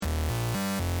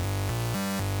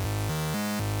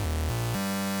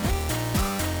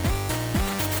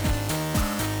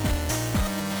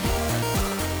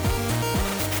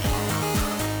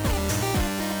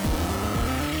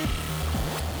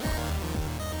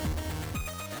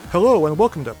Hello and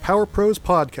welcome to Power Pros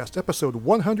Podcast, episode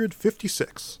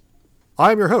 156.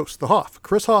 I'm your host, the Hoff,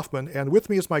 Chris Hoffman, and with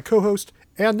me is my co-host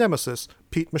and nemesis,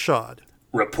 Pete Machad.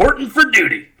 Reporting for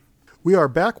duty. We are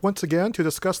back once again to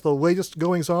discuss the latest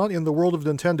goings-on in the world of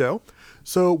Nintendo.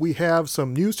 So we have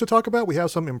some news to talk about, we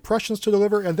have some impressions to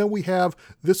deliver, and then we have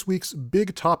this week's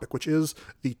big topic, which is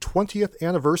the 20th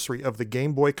anniversary of the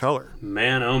Game Boy Color.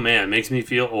 Man, oh man, makes me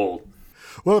feel old.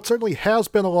 Well, it certainly has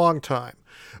been a long time.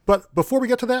 But before we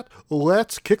get to that,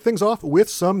 let's kick things off with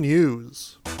some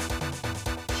news.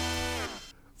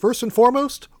 First and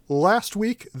foremost, last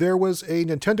week there was a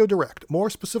Nintendo Direct. More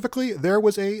specifically, there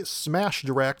was a Smash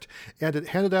Direct, and it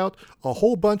handed out a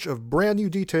whole bunch of brand new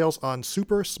details on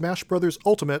Super Smash Bros.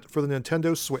 Ultimate for the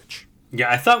Nintendo Switch.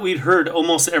 Yeah, I thought we'd heard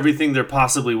almost everything there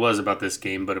possibly was about this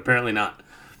game, but apparently not.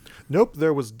 Nope,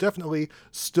 there was definitely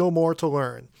still more to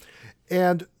learn.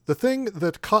 And the thing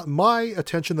that caught my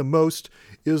attention the most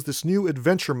is this new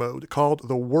adventure mode called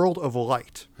the World of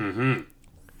Light. Mm-hmm.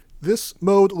 This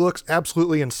mode looks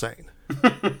absolutely insane.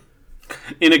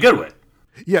 In a good way.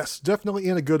 Yes, definitely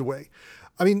in a good way.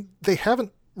 I mean, they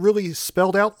haven't really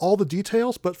spelled out all the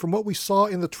details, but from what we saw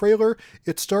in the trailer,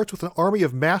 it starts with an army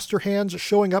of master hands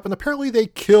showing up, and apparently they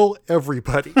kill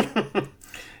everybody.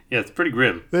 Yeah, it's pretty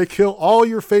grim. They kill all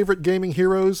your favorite gaming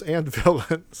heroes and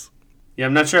villains. Yeah,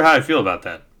 I'm not sure how I feel about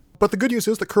that. But the good news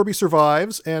is that Kirby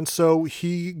survives, and so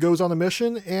he goes on a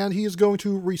mission, and he is going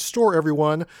to restore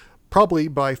everyone, probably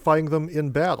by fighting them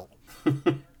in battle.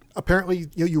 Apparently,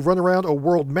 you run around a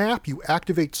world map, you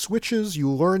activate switches, you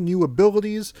learn new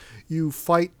abilities, you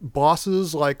fight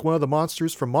bosses like one of the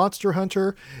monsters from Monster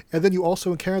Hunter, and then you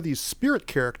also encounter these spirit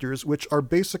characters, which are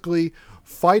basically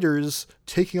fighters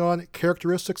taking on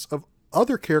characteristics of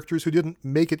other characters who didn't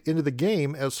make it into the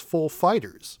game as full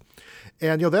fighters.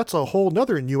 And, that's a whole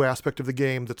nother new aspect of the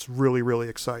game that's really, really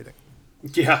exciting.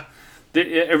 Yeah.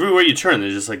 Everywhere you turn,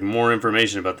 there's just like more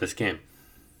information about this game.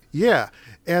 Yeah.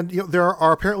 And, there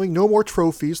are apparently no more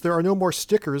trophies. There are no more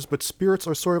stickers, but spirits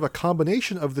are sort of a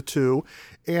combination of the two.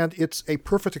 And it's a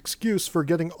perfect excuse for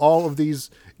getting all of these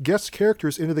guest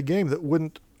characters into the game that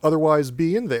wouldn't otherwise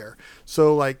be in there.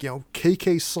 So, like,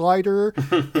 KK Slider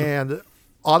and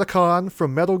Otacon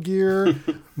from Metal Gear,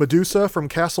 Medusa from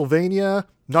Castlevania,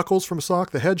 Knuckles from Sonic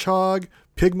the Hedgehog,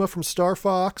 Pigma from Star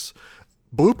Fox,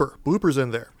 Blooper's in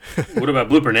there. What about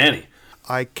Blooper Nanny?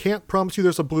 I can't promise you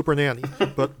there's a Blooper Nanny,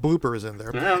 but Blooper is in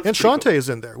there. Yeah, and Shantae cool. is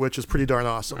in there, which is pretty darn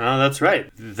awesome. Oh, that's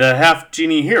right. The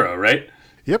half-genie hero, right?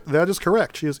 Yep, that is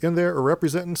correct. She is in there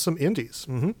representing some indies.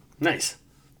 Mm-hmm. Nice.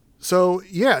 So,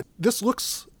 yeah, this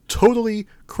looks totally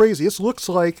crazy. This looks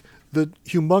like the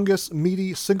humongous,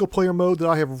 meaty single-player mode that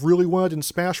I have really wanted in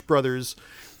Smash Brothers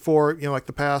for, like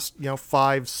the past,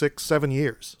 5, 6, 7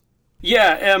 years.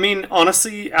 Yeah, I mean,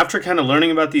 honestly, after kind of learning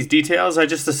about these details, I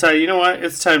just decided, you know what,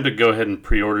 it's time to go ahead and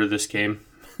pre-order this game.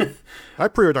 I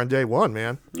pre-ordered on day one,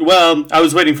 man. Well, I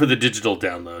was waiting for the digital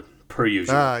download, per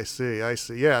usual. I see.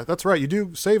 Yeah, that's right. You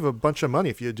do save a bunch of money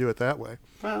if you do it that way.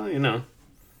 Well, you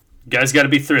guys got to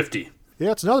be thrifty. Yeah,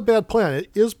 it's not a bad plan.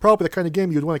 It is probably the kind of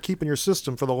game you'd want to keep in your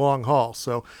system for the long haul.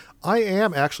 So I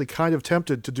am actually kind of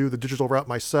tempted to do the digital route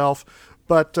myself,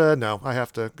 but no, I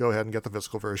have to go ahead and get the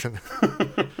physical version.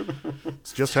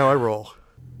 It's just how I roll.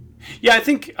 Yeah, I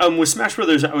think with Smash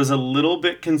Brothers, I was a little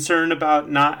bit concerned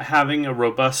about not having a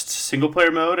robust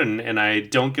single-player mode, and I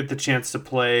don't get the chance to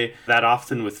play that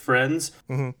often with friends.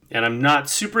 Mm-hmm. And I'm not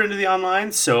super into the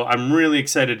online, so I'm really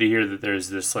excited to hear that there's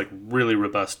this really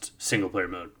robust single-player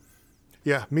mode.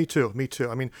 Yeah, me too.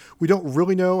 I mean, we don't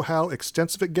really know how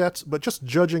extensive it gets, but just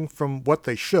judging from what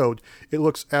they showed, it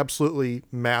looks absolutely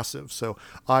massive. So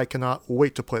I cannot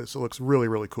wait to play this. It looks really,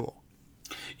 really cool.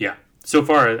 Yeah. So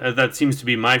far, that seems to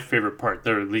be my favorite part,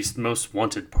 or at least most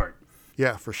wanted part.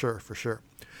 Yeah, for sure.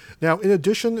 Now, in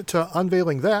addition to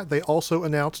unveiling that, they also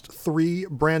announced 3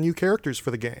 brand new characters for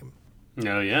the game.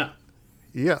 Oh, yeah.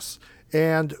 Yes.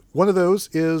 And one of those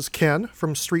is Ken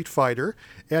from Street Fighter.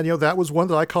 And, that was one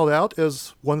that I called out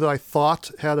as one that I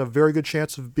thought had a very good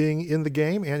chance of being in the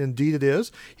game, and indeed it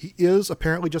is. He is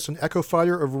apparently just an Echo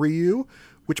Fighter of Ryu,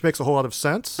 which makes a whole lot of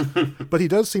sense. But he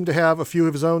does seem to have a few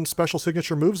of his own special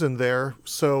signature moves in there.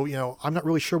 So, I'm not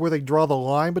really sure where they draw the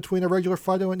line between a regular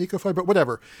Fighter and Echo Fighter, but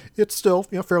whatever. It's still,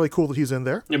 fairly cool that he's in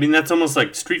there. I mean, that's almost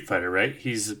like Street Fighter, right?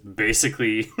 He's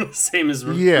basically the same as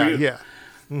Ryu. Yeah.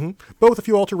 Mm-hmm. But with a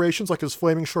few alterations, like his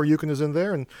Flaming Shoryuken is in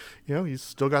there, and, he's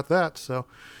still got that. So,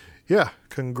 yeah,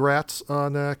 congrats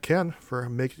on Ken for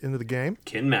making it into the game.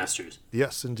 Ken Masters.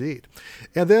 Yes, indeed.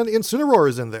 And then Incineroar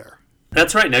is in there.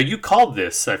 That's right. Now, you called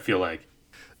this, I feel like.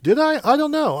 Did I? I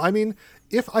don't know. I mean,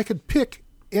 if I could pick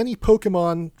any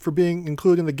Pokemon for being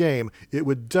included in the game, it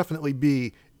would definitely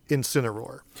be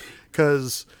Incineroar,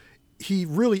 because he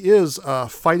really is a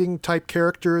fighting type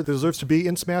character that deserves to be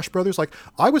in Smash Brothers. Like,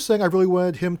 I was saying I really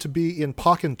wanted him to be in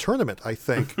Pokken Tournament, I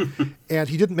think, and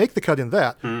he didn't make the cut in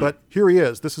that, but here he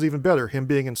is. This is even better, him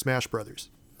being in Smash Brothers.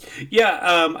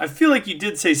 Yeah, I feel like you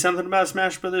did say something about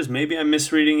Smash Brothers. Maybe I'm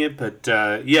misreading it, but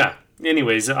yeah.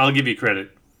 Anyways, I'll give you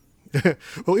credit.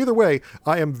 Well, either way,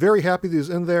 I am very happy that he's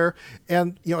in there.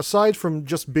 And, aside from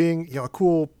just being, a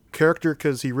cool character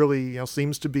because he really,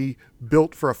 seems to be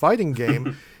built for a fighting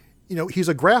game, he's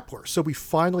a grappler. So we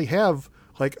finally have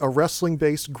like a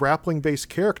wrestling-based, grappling-based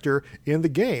character in the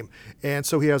game. And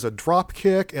so he has a drop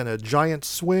kick and a giant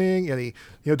swing, and he,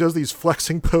 does these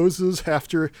flexing poses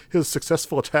after his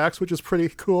successful attacks, which is pretty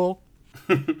cool.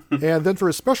 And then for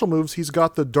his special moves, he's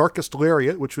got the Darkest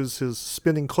Lariat, which was his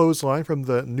spinning clothesline from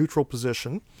the neutral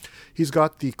position. He's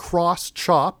got the Cross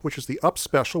Chop, which is the up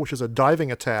special, which is a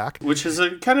diving attack. Which is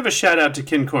a kind of a shout-out to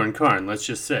Kincorn Karn, let's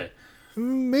just say.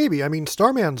 Maybe. I mean,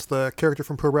 Starman's the character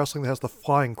from Pro Wrestling that has the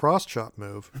flying cross chop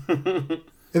move.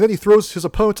 And then he throws his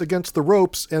opponents against the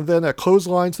ropes and then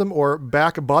clotheslines them or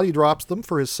back body drops them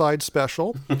for his side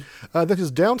special. Then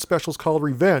his down special is called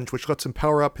Revenge, which lets him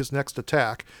power up his next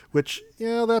attack, which,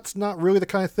 that's not really the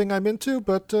kind of thing I'm into,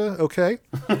 but okay.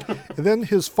 And then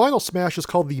his final smash is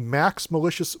called the Max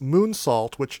Malicious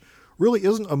Moonsault, which really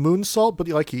isn't a moonsault, but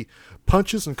he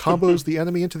punches and combos the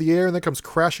enemy into the air and then comes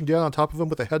crashing down on top of him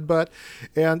with a headbutt,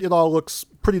 and it all looks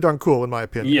pretty darn cool in my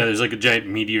opinion. Yeah, there's like a giant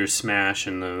meteor smash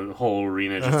and the whole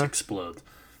arena just explodes.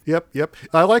 Yep.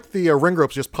 I like the ring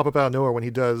ropes just pop up out of nowhere when he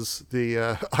does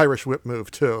the Irish whip move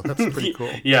too. That's pretty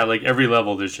cool. Yeah, like every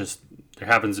level there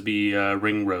happens to be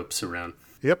ring ropes around.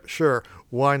 Yep, sure.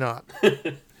 Why not?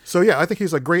 So yeah, I think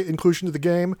he's a great inclusion to the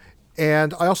game,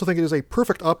 and I also think it is a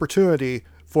perfect opportunity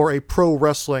for a pro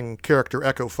wrestling character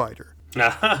Echo Fighter.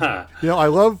 I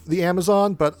love the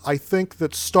Amazon, but I think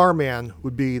that Starman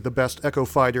would be the best Echo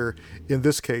Fighter in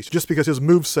this case, just because his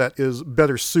moveset is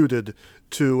better suited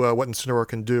to what Incineroar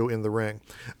can do in the ring.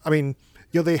 I mean,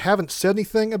 they haven't said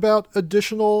anything about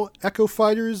additional Echo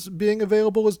Fighters being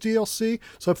available as DLC,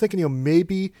 so I'm thinking,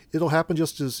 maybe it'll happen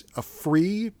just as a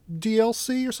free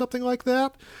DLC or something like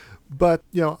that. But,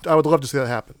 I would love to see that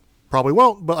happen. Probably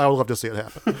won't, but I would love to see it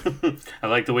happen. I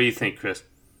like the way you think, Chris.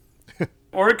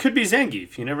 Or it could be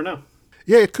Zangief. You never know.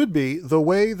 Yeah, it could be. The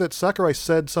way that Sakurai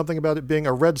said something about it being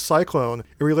a red cyclone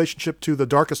in relationship to the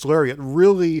Darkest Lariat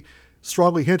really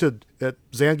strongly hinted at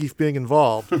Zangief being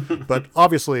involved. But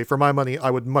obviously, for my money, I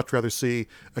would much rather see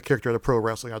a character out of Pro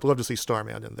Wrestling. I'd love to see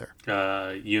Starman in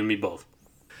there. You and me both.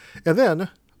 And then,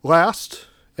 last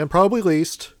and probably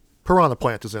least, Piranha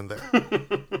Plant is in there.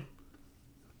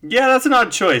 Yeah, that's an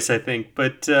odd choice, I think,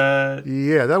 but...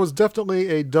 Yeah, that was definitely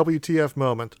a WTF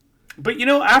moment. But,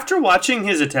 after watching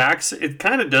his attacks, it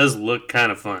kind of does look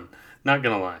kind of fun. Not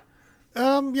gonna lie.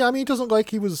 Yeah, I mean, it doesn't like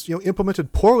he was,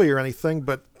 implemented poorly or anything,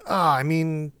 but,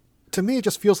 to me it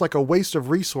just feels like a waste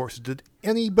of resources. Did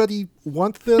anybody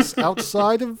want this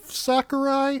outside of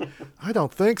Sakurai? I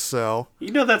don't think so.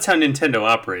 That's how Nintendo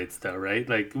operates, though, right?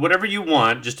 Like, whatever you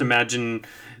want, just imagine,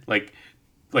 like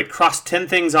cross 10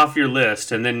 things off your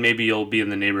list, and then maybe you'll be in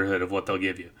the neighborhood of what they'll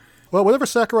give you. Well, whatever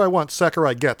Sakurai wants,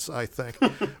 Sakurai gets, I think.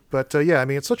 But,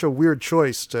 it's such a weird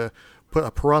choice to put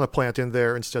a Piranha Plant in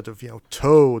there instead of,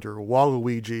 Toad or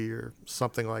Waluigi or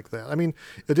something like that. I mean,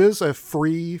 it is a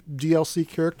free DLC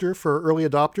character for early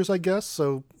adopters, I guess,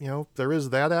 so, there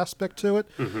is that aspect to it.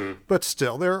 Mm-hmm. But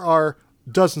still, there are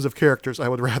dozens of characters I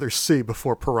would rather see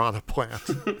before Piranha Plant.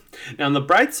 Now, on the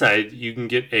bright side, you can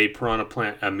get a Piranha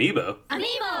Plant amiibo.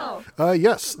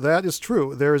 Yes, that is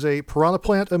true. There is a Piranha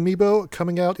Plant amiibo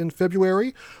coming out in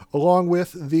February, along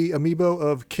with the amiibo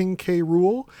of King K.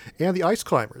 Rool and the Ice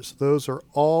Climbers. Those are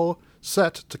all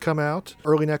set to come out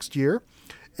early next year.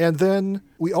 And then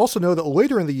we also know that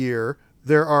later in the year,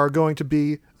 there are going to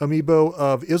be amiibo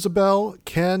of Isabelle,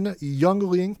 Ken, Young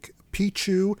Link,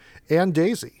 Pichu, and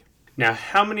Daisy. Now,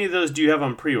 how many of those do you have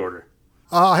on pre-order?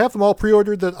 I have them all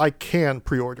pre-ordered that I can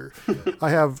pre-order.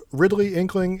 I have Ridley,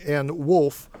 Inkling, and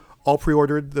Wolf all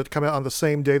pre-ordered that come out on the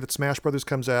same day that Smash Brothers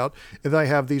comes out. And then I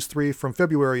have these 3 from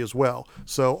February as well.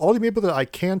 So all the people that I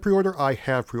can pre-order, I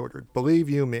have pre-ordered. Believe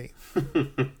you me.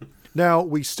 Now,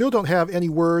 we still don't have any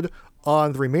word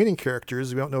on the remaining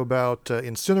characters. We don't know about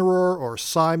Incineroar or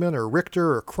Simon or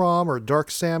Richter or Chrom or Dark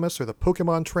Samus or the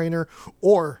Pokemon Trainer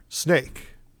or Snake.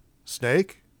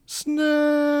 Snake?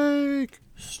 Sorry.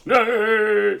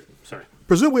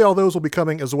 Presumably all those will be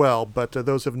coming as well, but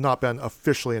those have not been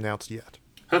officially announced yet.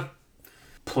 Huh.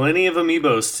 Plenty of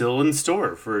amiibos still in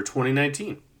store for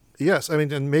 2019. Yes, I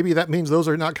mean, and maybe that means those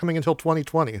are not coming until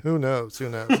 2020. Who knows?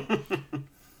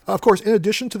 Of course, in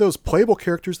addition to those playable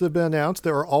characters that have been announced,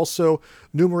 there are also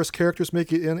numerous characters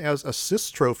making it in as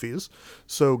assist trophies.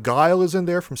 So Guile is in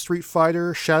there from Street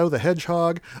Fighter, Shadow the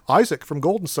Hedgehog, Isaac from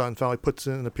Golden Sun finally puts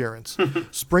in an appearance.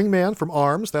 Springman from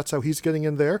ARMS, that's how he's getting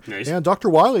in there. Nice. And Dr.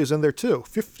 Wily is in there too.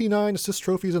 59 assist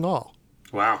trophies in all.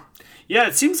 Wow. Yeah,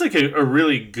 it seems like a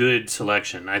really good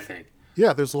selection, I think.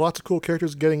 Yeah, there's lots of cool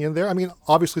characters getting in there. I mean,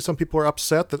 obviously some people are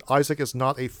upset that Isaac is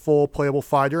not a full playable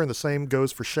fighter, and the same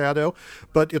goes for Shadow,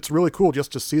 but it's really cool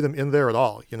just to see them in there at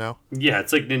all, you know? Yeah,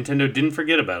 it's like Nintendo didn't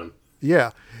forget about him.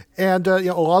 Yeah, and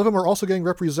a lot of them are also getting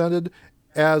represented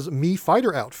as Mii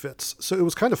fighter outfits. So it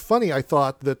was kind of funny, I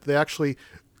thought, that they actually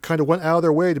kind of went out of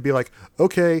their way to be like,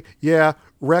 okay, yeah,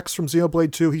 Rex from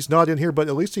Xenoblade 2, he's not in here, but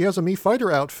at least he has a Mii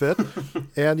fighter outfit.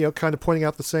 And, kind of pointing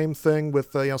out the same thing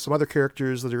with, some other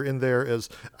characters that are in there as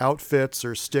outfits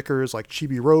or stickers like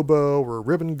Chibi Robo or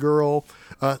Ribbon Girl.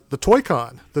 The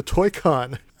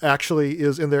Toy-Con actually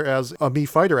is in there as a Mii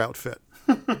fighter outfit.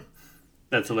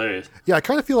 That's hilarious. Yeah, I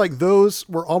kind of feel like those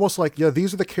were almost like,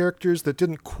 these are the characters that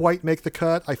didn't quite make the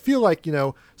cut. I feel like,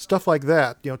 stuff like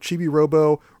that, Chibi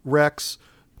Robo, Rex,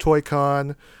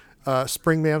 Toy-Con,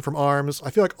 Springman from ARMS.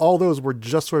 I feel like all those were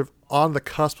just sort of on the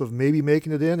cusp of maybe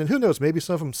making it in. And who knows, maybe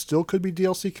some of them still could be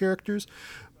DLC characters.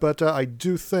 But I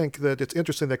do think that it's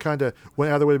interesting they kind of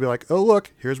went out of their way to be like, oh,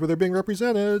 look, here's where they're being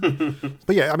represented.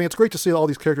 But yeah, I mean, it's great to see all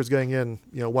these characters getting in,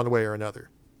 one way or another.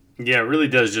 Yeah, it really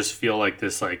does just feel like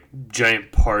this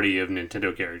giant party of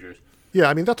Nintendo characters. Yeah,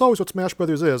 I mean, that's always what Smash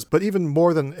Brothers is, but even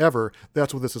more than ever,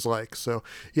 that's what this is like. So,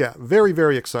 yeah, very,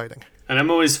 very exciting. And I'm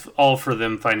always all for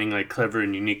them finding clever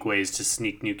and unique ways to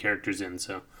sneak new characters in,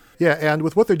 so. Yeah, and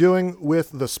with what they're doing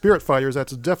with the Spirit Fighters,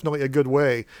 that's definitely a good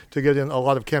way to get in a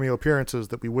lot of cameo appearances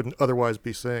that we wouldn't otherwise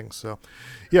be seeing. So,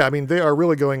 yeah, I mean, they are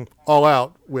really going all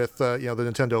out with, the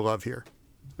Nintendo love here.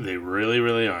 They really,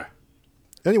 really are.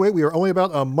 Anyway, we are only about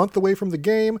a month away from the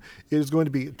game. It is going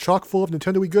to be chock full of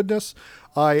Nintendo-y goodness.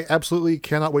 I absolutely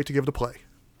cannot wait to give it a play.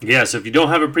 Yeah, so if you don't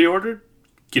have it pre-ordered,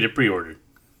 get it pre-ordered.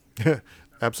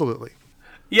 Absolutely.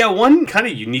 Yeah, one kind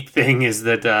of unique thing is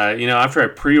that, after I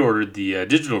pre-ordered the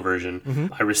digital version,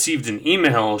 I received an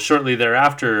email shortly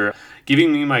thereafter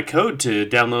giving me my code to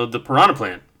download the Piranha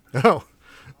Plant. Oh,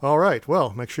 all right.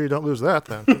 Well, make sure you don't lose that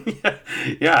then.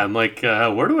 Yeah, I'm like,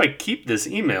 where do I keep this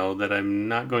email that I'm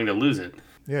not going to lose it?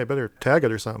 Yeah, I better tag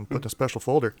it or something, put in a special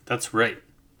folder. That's right.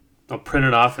 I'll print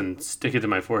it off and stick it to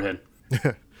my forehead.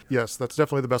 Yes, that's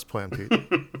definitely the best plan, Pete.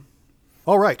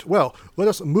 All right, well, let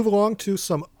us move along to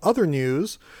some other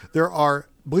news. There are,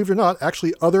 believe it or not,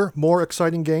 actually other more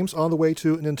exciting games on the way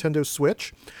to Nintendo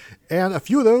Switch. And a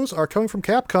few of those are coming from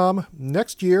Capcom.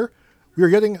 Next year, we are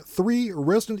getting 3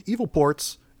 Resident Evil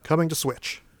ports coming to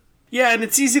Switch. Yeah, and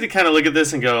it's easy to kind of look at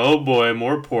this and go, oh boy,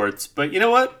 more ports. But you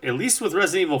know what? At least with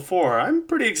Resident Evil 4, I'm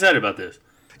pretty excited about this.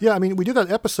 Yeah, I mean, we did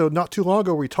that episode not too long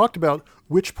ago where we talked about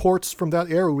which ports from that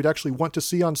era we'd actually want to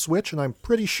see on Switch, and I'm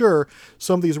pretty sure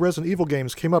some of these Resident Evil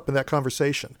games came up in that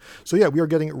conversation. So yeah, we are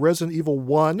getting Resident Evil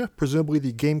 1, presumably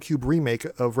the GameCube remake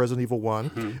of Resident Evil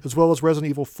 1, as well as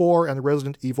Resident Evil 4 and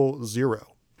Resident Evil 0.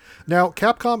 Now,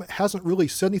 Capcom hasn't really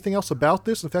said anything else about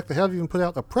this. In fact, they haven't even put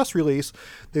out a press release.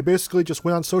 They basically just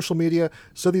went on social media,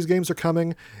 said these games are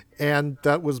coming, and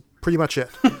that was pretty much it.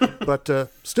 But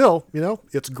still,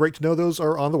 it's great to know those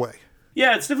are on the way.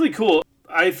 Yeah, it's definitely cool.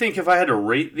 I think if I had to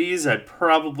rate these, I'd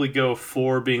probably go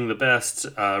 4 being the best,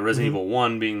 Resident Evil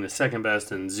 1 being the second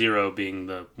best, and 0 being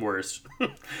the worst.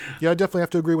 Yeah, I definitely have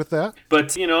to agree with that.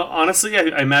 But, honestly,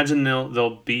 I imagine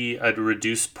they'll be at a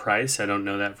reduced price. I don't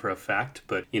know that for a fact.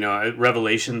 But,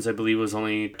 Revelations, I believe, was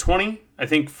only $20, I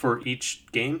think, for each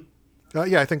game.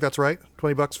 Yeah, I think that's right.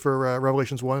 $20 for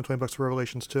Revelations 1 and $20 for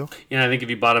Revelations 2. Yeah, I think if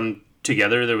you bought them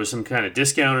together, there was some kind of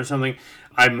discount or something.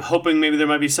 I'm hoping maybe there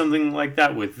might be something like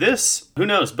that with this. Who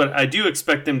knows? But I do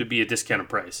expect them to be a discounted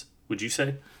price. Would you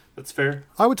say that's fair?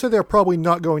 I would say they're probably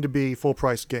not going to be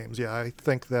full-price games. Yeah, I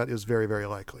think that is very, very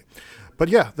likely. But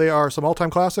yeah, they are some all-time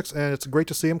classics, and it's great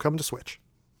to see them come to Switch.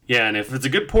 Yeah, and if it's a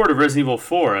good port of Resident Evil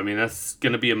 4, I mean, that's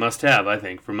going to be a must-have, I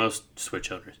think, for most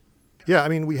Switch owners. Yeah, I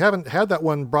mean, we haven't had that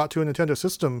one brought to a Nintendo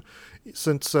system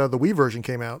since the Wii version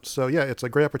came out. So yeah, it's a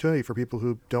great opportunity for people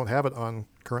who don't have it on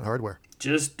current hardware.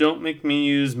 Just don't make me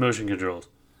use motion controls.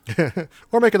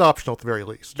 Or make it optional at the very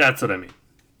least. That's what I mean.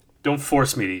 Don't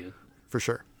force me to use. For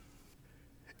sure.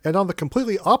 And on the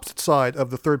completely opposite side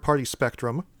of the third-party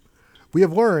spectrum, we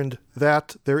have learned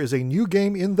that there is a new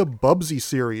game in the Bubsy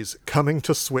series coming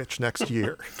to Switch next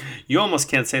year. You almost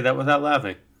can't say that without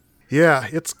laughing. Yeah,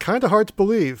 it's kind of hard to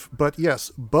believe, but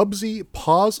yes, Bubsy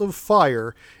Paws of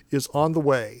Fire is on the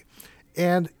way.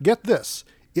 And get this,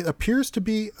 it appears to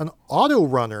be an auto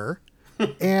runner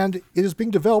And it is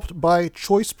being developed by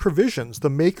Choice Provisions, the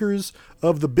makers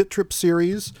of the Bit Trip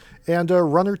series and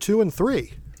Runner 2 and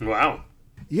 3. Wow.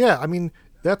 Yeah, I mean,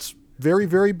 that's very,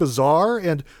 very bizarre.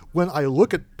 And when I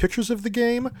look at pictures of the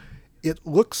game, it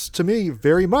looks to me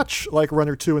very much like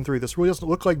Runner 2 and 3. This really doesn't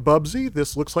look like Bubsy.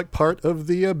 This looks like part of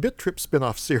the Bit Trip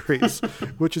spin-off series,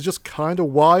 which is just kind of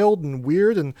wild and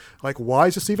weird and like, why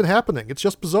is this even happening? It's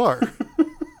just bizarre.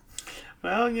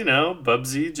 Well,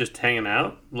 Bubsy just hanging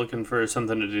out, looking for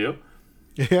something to do.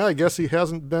 Yeah, I guess he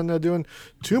hasn't been doing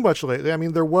too much lately. I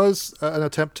mean, there was an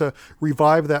attempt to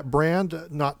revive that brand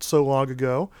not so long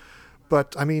ago.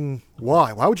 But, I mean,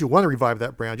 why? Why would you want to revive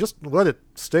that brand? Just let it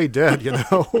stay dead,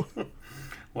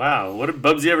 Wow, what did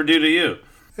Bubsy ever do to you?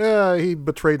 He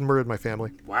betrayed and murdered my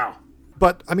family. Wow.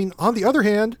 But, I mean, on the other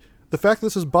hand, the fact that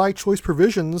this is by Choice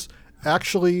Provisions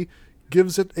actually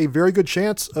gives it a very good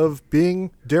chance of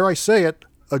being, dare I say it,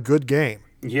 a good game.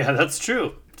 Yeah, that's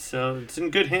true. So it's in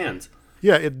good hands.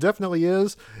 Yeah, it definitely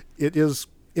is. It is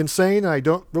insane. I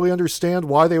don't really understand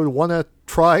why they would want to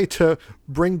try to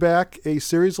bring back a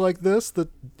series like this that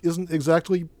isn't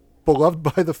exactly beloved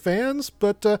by the fans.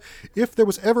 But if there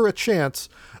was ever a chance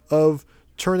of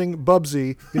turning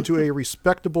Bubsy into a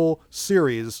respectable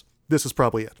series, this is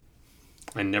probably it.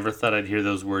 I never thought I'd hear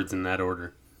those words in that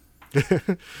order.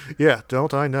 Yeah,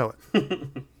 don't I know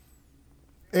it.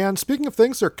 And speaking of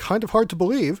things that are kind of hard to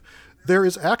believe, there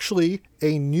is actually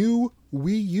a new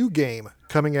Wii U game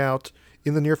coming out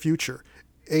in the near future.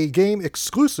 A game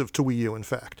exclusive to Wii U, in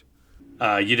fact.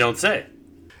 You don't say.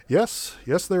 Yes,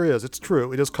 there is. It's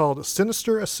true. It is called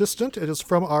Sinister Assistant. It is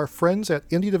from our friends at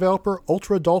indie developer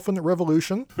Ultra Dolphin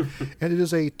Revolution, and it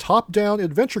is a top-down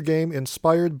adventure game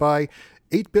inspired by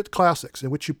 8-bit classics in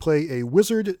which you play a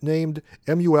wizard named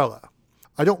Emuella.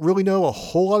 I don't really know a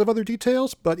whole lot of other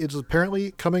details, but it's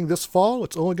apparently coming this fall.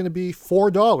 It's only going to be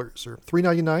 $4, or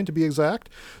 $3.99 to be exact.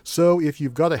 So if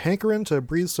you've got a hankering to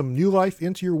breathe some new life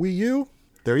into your Wii U,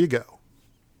 there you go.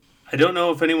 I don't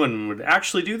know if anyone would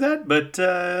actually do that, but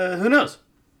who knows?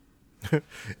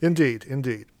 Indeed. And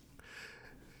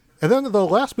then the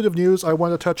last bit of news I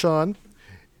want to touch on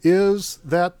is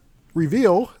that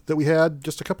reveal that we had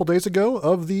just a couple days ago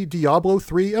of the Diablo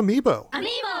 3 amiibo.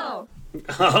 Amiibo!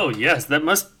 Oh, yes, that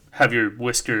must have your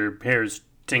whisker hairs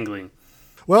tingling.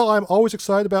 Well, I'm always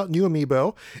excited about new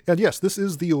amiibo. And yes, this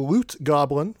is the Loot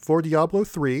Goblin for Diablo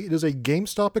 3. It is a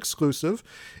GameStop exclusive.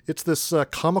 It's this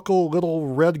comical little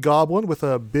red goblin with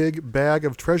a big bag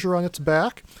of treasure on its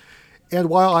back. And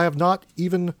while I have not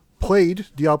even played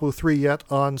Diablo 3 yet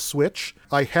on Switch,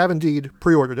 I have indeed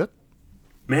pre-ordered it.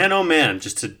 Man, oh man,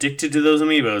 just addicted to those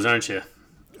amiibos, aren't you?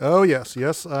 Oh,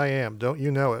 yes, I am. Don't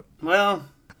you know it? Well,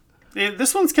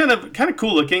 this one's kind of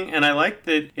cool looking, and I like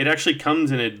that it actually comes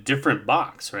in a different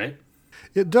box, right?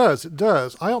 It does.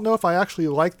 I don't know if I actually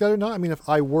like that or not. I mean, if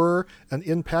I were an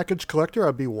in-package collector,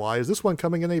 I'd be, why is this one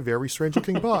coming in a very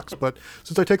strange-looking box? But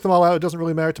since I take them all out, it doesn't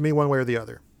really matter to me one way or the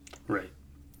other. Right.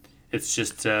 It's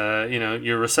just,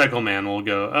 your recycle man will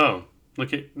go, oh,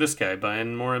 look at this guy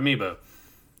buying more amiibo.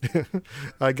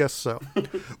 I guess so.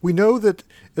 We know that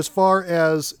as far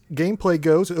as gameplay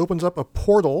goes, it opens up a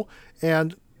portal,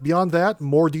 and beyond that,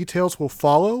 more details will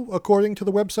follow, according to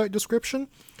the website description.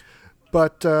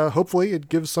 But hopefully it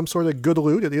gives some sort of good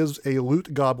loot. It is a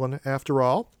loot goblin, after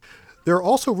all. There are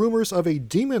also rumors of a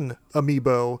demon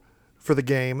amiibo for the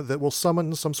game that will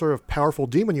summon some sort of powerful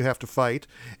demon you have to fight.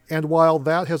 And while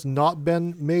that has not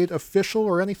been made official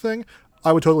or anything,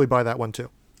 I would totally buy that one too.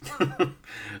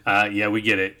 Yeah, we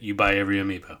get it. You buy every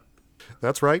amiibo.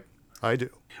 That's right. I do.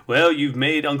 Well, you've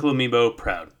made Uncle Amiibo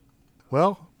proud.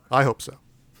 Well, I hope so.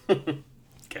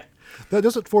 Okay. That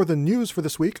does it for the news for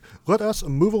this week. Let us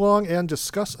move along and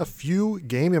discuss a few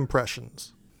game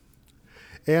impressions.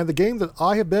 And the game that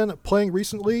I have been playing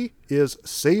recently is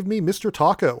Save Me, Mr.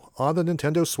 Taco on the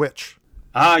Nintendo Switch.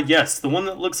 Ah, yes. The one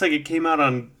that looks like it came out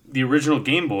on the original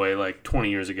Game Boy like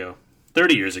 20 years ago.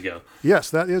 30 years ago.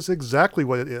 Yes, that is exactly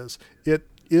what it is. It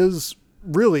is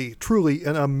really, truly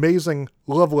an amazing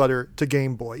love letter to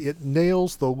Game Boy. It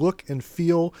nails the look and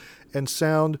feel and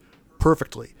sound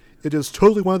perfectly. It is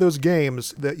totally one of those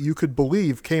games that you could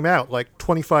believe came out like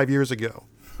 25 years ago.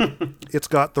 It's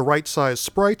got the right size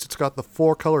sprites. It's got the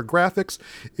 4-color graphics.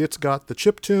 It's got the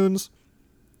chiptunes.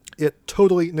 It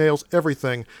totally nails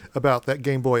everything about that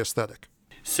Game Boy aesthetic.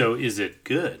 So is it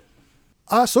good?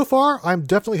 So far, I'm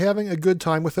definitely having a good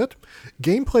time with it.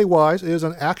 Gameplay-wise, it is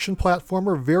an action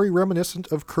platformer very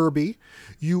reminiscent of Kirby.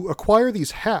 You acquire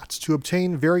these hats to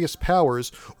obtain various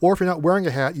powers, or if you're not wearing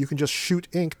a hat, you can just shoot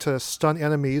ink to stun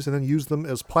enemies and then use them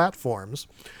as platforms.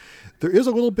 There is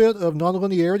a little bit of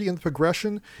nonlinearity in the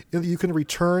progression in that you can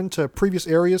return to previous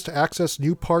areas to access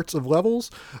new parts of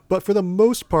levels, but for the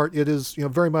most part, it is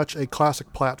very much a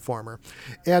classic platformer.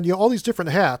 And all these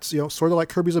different hats, sort of like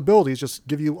Kirby's abilities, just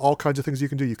give you all kinds of things you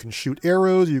can do. You can shoot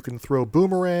arrows, you can throw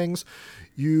boomerangs,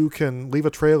 you can leave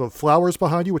a trail of flowers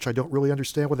behind you, which I don't really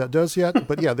understand what that does yet.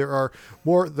 But yeah, there are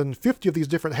more than 50 of these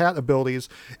different hat abilities.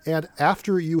 And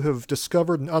after you have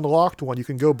discovered and unlocked one, you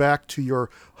can go back to your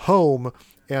home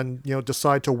and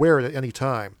decide to wear it at any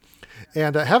time.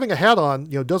 And having a hat on,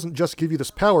 doesn't just give you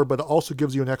this power, but it also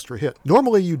gives you an extra hit.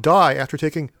 Normally, you die after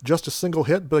taking just a single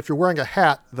hit, but if you're wearing a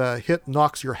hat, the hit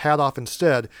knocks your hat off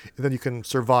instead, and then you can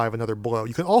survive another blow.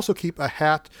 You can also keep a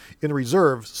hat in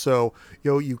reserve, so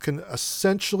you can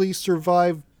essentially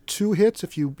survive 2 hits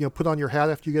if you put on your hat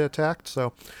after you get attacked.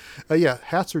 So, yeah,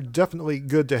 hats are definitely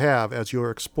good to have as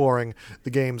you're exploring the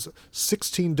game's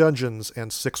 16 dungeons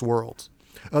and 6 worlds.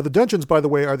 The dungeons, by the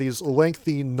way, are these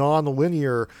lengthy,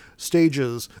 non-linear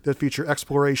stages that feature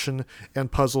exploration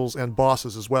and puzzles and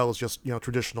bosses, as well as just,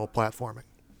 traditional platforming.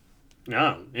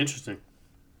 Oh, interesting.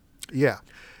 Yeah.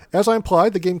 As I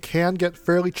implied, the game can get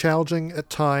fairly challenging at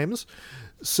times.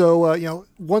 So,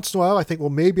 once in a while, I think,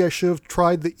 well, maybe I should have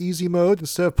tried the easy mode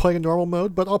instead of playing a normal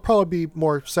mode, but I'll probably be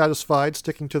more satisfied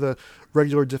sticking to the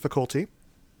regular difficulty.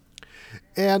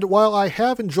 And while I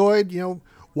have enjoyed,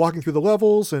 walking through the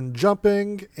levels and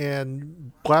jumping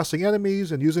and blasting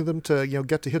enemies and using them to,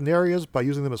 get to hidden areas by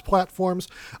using them as platforms,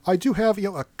 I do have,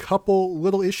 a couple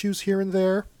little issues here and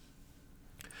there.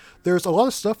 There's a lot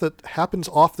of stuff that happens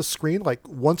off the screen. Like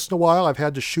once in a while, I've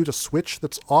had to shoot a switch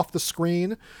that's off the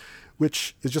screen,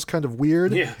 which is just kind of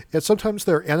weird. Yeah. And sometimes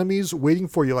there are enemies waiting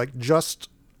for you, like just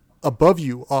above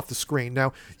you off the screen.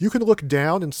 Now, you can look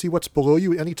down and see what's below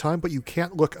you at any time, but you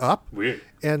can't look up. Weird.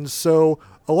 And so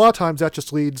a lot of times that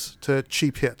just leads to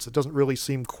cheap hits. It doesn't really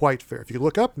seem quite fair. If you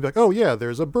look up and be like, oh yeah,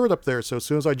 there's a bird up there, so as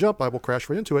soon as I jump, I will crash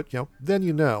right into it, then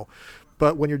you know.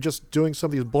 But when you're just doing some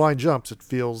of these blind jumps, it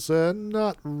feels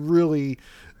not really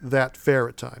that fair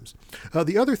at times.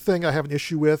 The other thing I have an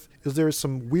issue with is there is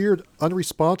some weird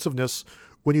unresponsiveness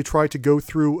when you try to go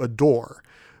through a door.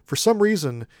 For some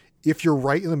reason, if you're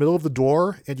right in the middle of the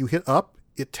door and you hit up,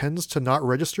 it tends to not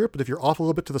register it, but if you're off a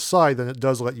little bit to the side, then it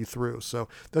does let you through. So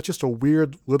that's just a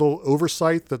weird little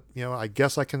oversight that, I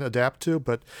guess I can adapt to,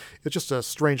 but it's just a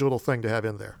strange little thing to have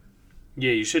in there.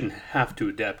 Yeah, you shouldn't have to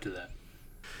adapt to that.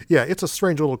 Yeah, it's a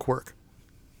strange little quirk.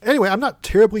 Anyway, I'm not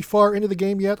terribly far into the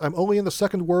game yet. I'm only in the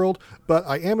second world, but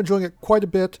I am enjoying it quite a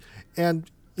bit. And,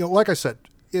 like I said,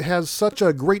 it has such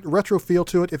a great retro feel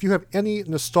to it. If you have any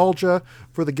nostalgia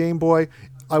for the Game Boy,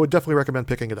 I would definitely recommend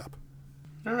picking it up.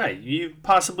 All right, you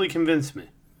possibly convinced me.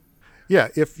 Yeah,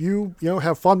 if you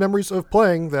have fond memories of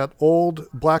playing that old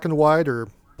black and white or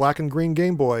black and green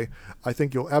Game Boy, I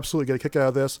think you'll absolutely get a kick out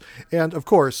of this. And of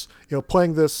course,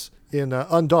 playing this in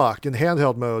undocked, in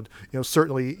handheld mode,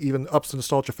 certainly even ups the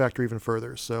nostalgia factor even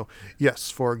further. So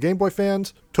yes, for Game Boy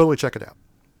fans, totally check it out.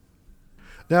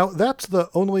 Now, that's the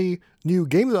only new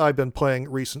game that I've been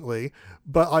playing recently,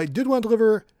 but I did want to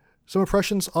deliver some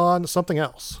impressions on something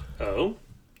else. Oh?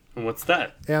 And what's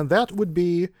that? And that would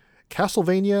be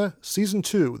Castlevania Season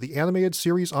 2, the animated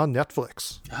series on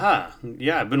Netflix. Ah,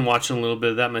 yeah, I've been watching a little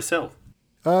bit of that myself.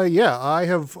 Yeah, I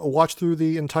have watched through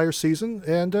the entire season,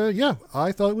 and yeah,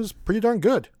 I thought it was pretty darn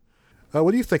good.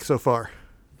 What do you think so far?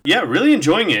 Yeah, really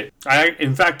enjoying it.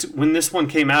 In fact, when this one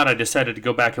came out, I decided to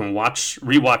go back and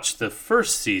rewatch the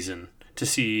first season to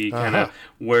see kind of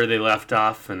where they left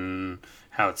off and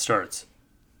how it starts.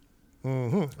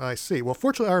 I see. Well,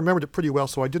 fortunately, I remembered it pretty well,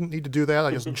 so I didn't need to do that.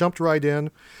 I just jumped right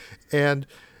in. And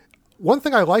one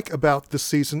thing I like about this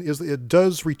season is that it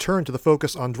does return to the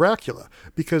focus on Dracula,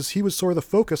 because he was sort of the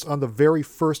focus on the very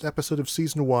first episode of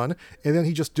Season 1, and then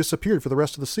he just disappeared for the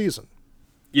rest of the season.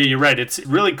 Yeah, you're right. It's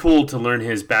really cool to learn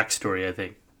his backstory, I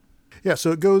think. Yeah,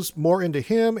 so it goes more into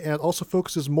him and also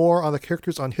focuses more on the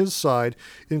characters on his side,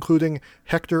 including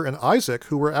Hector and Isaac,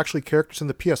 who were actually characters in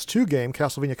the PS2 game,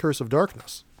 Castlevania Curse of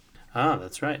Darkness. Ah,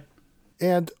 that's right.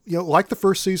 And, like the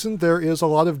first season, there is a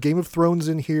lot of Game of Thrones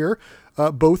in here,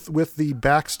 both with the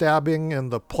backstabbing and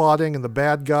the plotting and the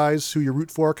bad guys who you root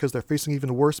for because they're facing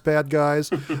even worse bad guys,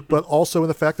 but also in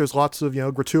the fact there's lots of,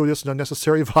 gratuitous and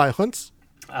unnecessary violence.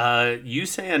 You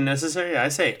say unnecessary, I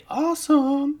say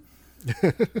awesome.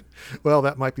 Well,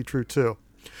 that might be true, too.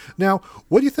 Now,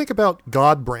 what do you think about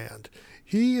Godbrand?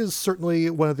 He is certainly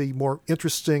one of the more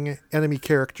interesting enemy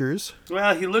characters.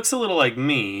 Well, he looks a little like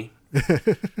me.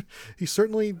 He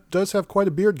certainly does have quite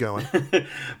a beard going.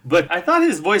 But I thought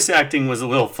his voice acting was a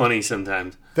little funny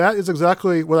sometimes. That is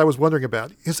exactly what I was wondering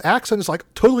about. His accent is like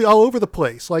totally all over the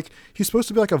place. Like he's supposed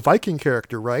to be like a Viking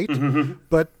character, right? Mm-hmm.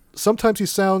 But sometimes he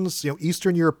sounds,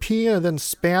 Eastern European and then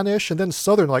Spanish and then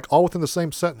Southern, like all within the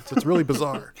same sentence. It's really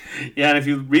bizarre. Yeah, and if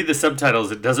you read the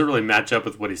subtitles, it doesn't really match up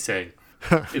with what he's saying.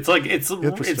 It's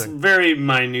very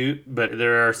minute, but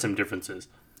there are some differences.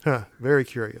 Very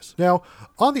curious. Now,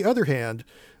 on the other hand,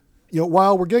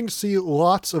 while we're getting to see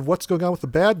lots of what's going on with the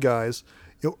bad guys,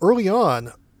 early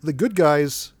on, the good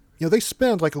guys, they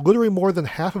spend like literally more than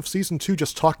half of season 2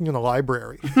 just talking in a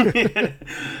library.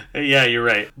 Yeah, you're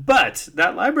right. But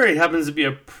that library happens to be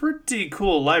a pretty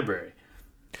cool library.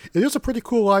 It is a pretty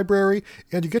cool library,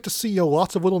 and you get to see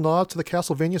lots of little nods to the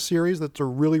Castlevania series that are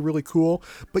really, really cool.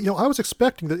 But I was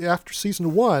expecting that after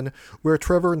season 1, where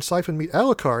Trevor and Siphon meet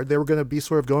Alucard, they were going to be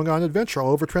sort of going on an adventure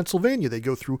all over Transylvania. They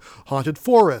go through haunted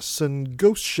forests and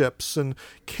ghost ships and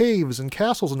caves and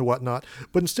castles and whatnot.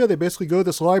 But instead, they basically go to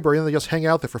this library and they just hang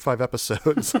out there for 5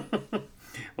 episodes.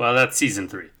 Well, that's season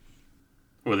 3,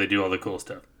 where they do all the cool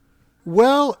stuff.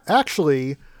 Well,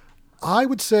 actually, I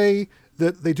would say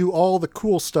that they do all the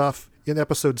cool stuff in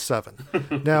episode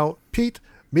 7. Now, Pete,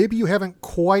 maybe you haven't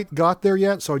quite got there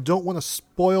yet, so I don't want to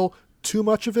spoil too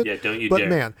much of it. Yeah, don't you dare. But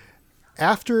man,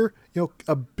 after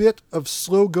a bit of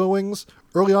slow goings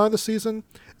early on in the season,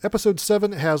 episode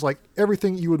 7 has like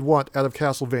everything you would want out of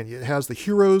Castlevania. It has the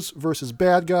heroes versus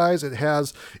bad guys. It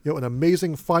has an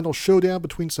amazing final showdown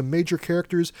between some major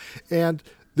characters, and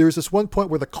there's this one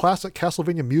point where the classic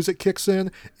Castlevania music kicks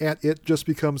in, and it just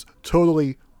becomes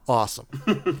totally awesome.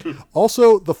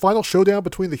 Also, the final showdown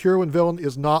between the hero and villain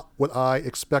is not what I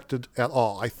expected at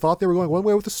all. I thought they were going one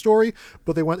way with the story,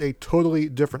 but they went a totally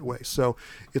different way. So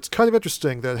it's kind of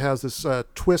interesting that it has this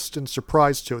twist and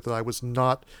surprise to it that I was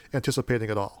not anticipating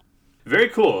at all. Very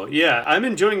cool. Yeah, I'm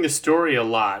enjoying the story a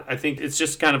lot. I think it's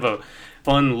just kind of a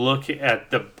fun look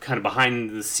at the kind of behind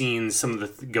the scenes, some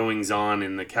of the goings on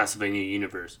in the Castlevania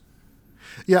universe.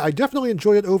 Yeah, I definitely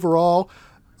enjoy it overall.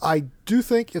 I do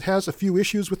think it has a few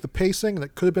issues with the pacing, and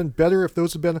it could have been better if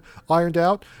those had been ironed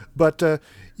out. But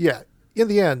yeah, in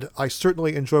the end, I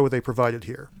certainly enjoy what they provided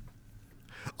here.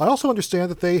 I also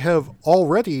understand that they have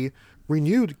already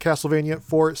renewed Castlevania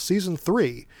for Season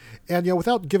 3. And,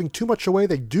 without giving too much away,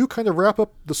 they do kind of wrap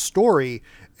up the story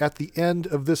at the end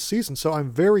of this season. So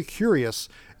I'm very curious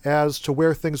as to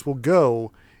where things will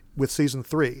go with Season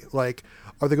 3. Like,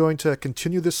 are they going to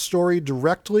continue this story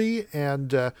directly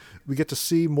and we get to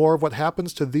see more of what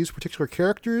happens to these particular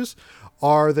characters?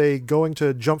 Are they going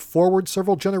to jump forward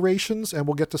several generations and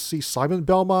we'll get to see Simon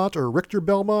Belmont or Richter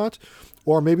Belmont?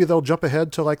 Or maybe they'll jump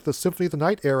ahead to like the Symphony of the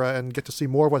Night era and get to see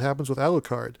more of what happens with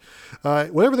Alucard.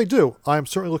 Whatever they do, I'm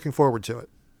certainly looking forward to it.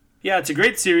 Yeah, it's a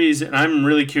great series, and I'm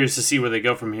really curious to see where they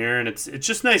go from here. And it's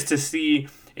just nice to see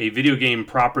a video game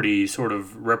property sort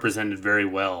of represented very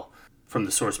well from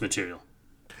the source material.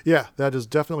 Yeah, that is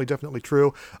definitely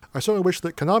true. I certainly wish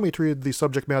that Konami treated the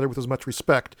subject matter with as much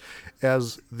respect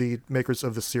as the makers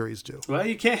of the series do. Well,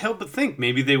 you can't help but think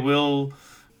maybe they will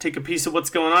take a piece of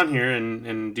what's going on here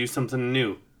and do something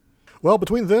new. Well,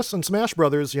 between this and Smash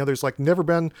Brothers, there's like never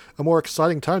been a more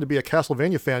exciting time to be a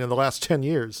Castlevania fan in the last 10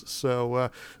 years. So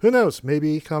who knows?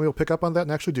 Maybe Konami will pick up on that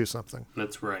and actually do something.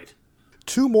 That's right.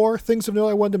 2 more things of note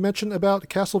I wanted to mention about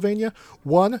Castlevania.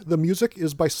 One, the music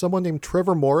is by someone named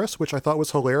Trevor Morris, which I thought was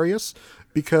hilarious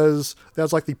because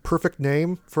that's like the perfect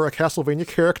name for a Castlevania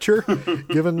character,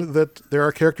 given that there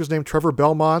are characters named Trevor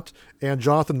Belmont and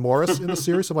Jonathan Morris in the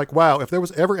series. I'm like, wow, if there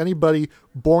was ever anybody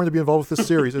born to be involved with this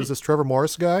series, is this Trevor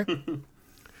Morris guy?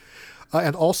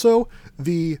 And also,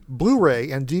 the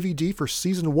Blu-ray and DVD for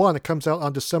Season 1, it comes out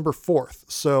on December 4th.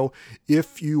 So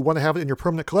if you want to have it in your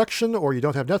permanent collection or you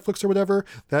don't have Netflix or whatever,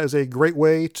 that is a great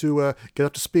way to get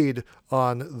up to speed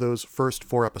on those first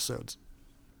 4 episodes.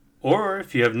 Or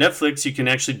if you have Netflix, you can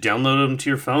actually download them to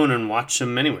your phone and watch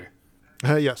them anywhere.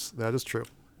 Yes, that is true.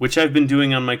 Which I've been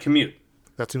doing on my commute.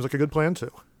 That seems like a good plan,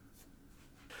 too.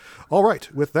 All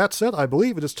right, with that said, I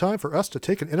believe it is time for us to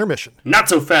take an intermission. Not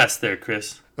so fast there,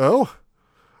 Chris. Oh?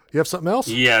 You have something else?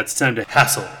 Yeah, it's time to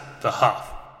hassle the Hoff.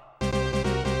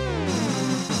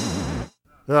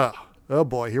 Oh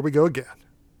boy, here we go again.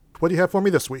 What do you have for me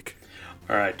this week?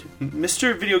 All right,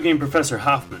 Mr. Video Game Professor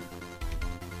Hoffman,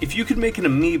 if you could make an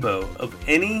amiibo of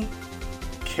any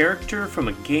character from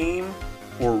a game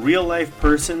or real-life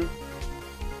person,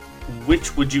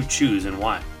 which would you choose and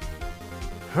why?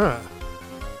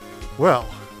 Well...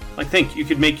 I think you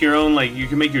could make your own, you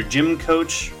could make your gym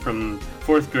coach from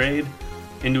 4th grade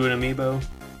into an amiibo.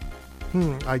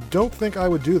 I don't think I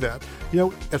would do that.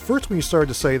 At first when you started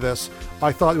to say this,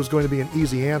 I thought it was going to be an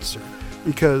easy answer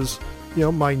because,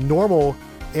 my normal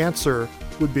answer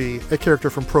would be a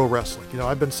character from pro wrestling.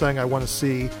 I've been saying I want to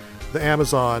see the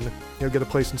Amazon, get a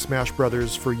place in Smash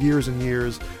Brothers for years and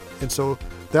years, and so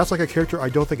that's like a character I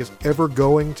don't think is ever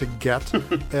going to get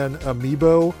an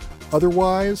amiibo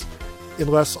otherwise,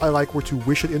 unless I were to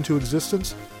wish it into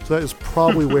existence. So that is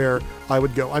probably where I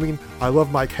would go. I mean, I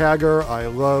love Mike Hager, I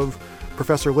love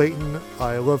Professor Layton,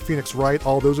 I love Phoenix Wright,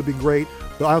 all those would be great,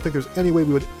 but I don't think there's any way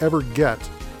we would ever get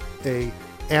a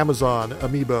Amazon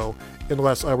amiibo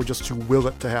unless I were just to will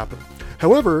it to happen.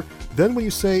 However, then when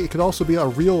you say it could also be a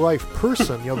real-life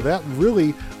person, that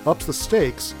really ups the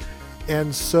stakes.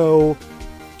 And so,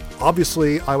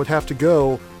 obviously, I would have to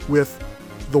go with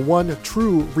the one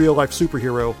true real-life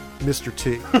superhero, Mr.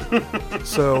 T.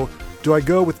 So, do I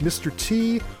go with Mr.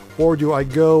 T, or do I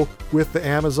go with the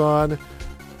Amazon?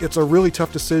 It's a really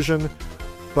tough decision,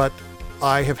 but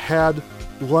I have had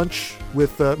lunch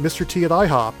with Mr. T at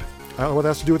IHOP. I don't know what that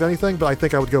has to do with anything, but I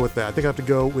think I would go with that. I think I have to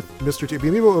go with Mr. T. It'd be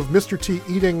an amiibo of Mr. T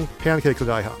eating pancakes at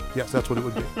IHOP. Yes, that's what it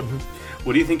would be. Mm-hmm.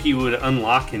 What do you think you would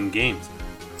unlock in games?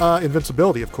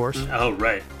 Invincibility, of course. Oh,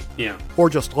 right. Yeah. Or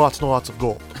just lots and lots of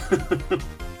gold.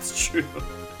 It's true.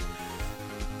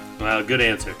 Well, good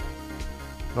answer.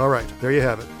 All right, there you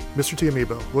have it. Mr. T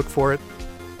amiibo. Look for it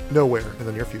nowhere in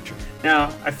the near future.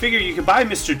 Now, I figure you could buy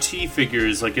Mr. T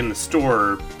figures in the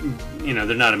store. They're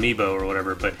not amiibo or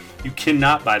whatever, but you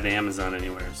cannot buy the Amazon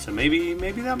anywhere. So maybe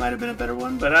that might have been a better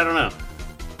one, but I don't know.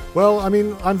 Well, I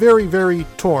mean, I'm very, very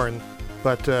torn,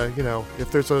 but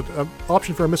if there's an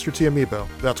option for a Mr. T amiibo,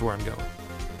 that's where I'm going.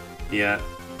 Yeah,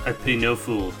 I pity no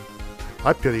fool.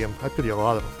 I pity him. I pity a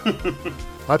lot of them.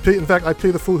 I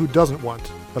pity the fool who doesn't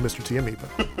want a Mr. T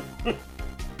amiibo.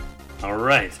 All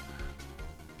right.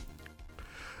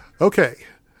 Okay,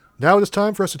 now it is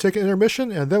time for us to take an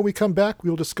intermission, and then we come back,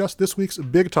 we will discuss this week's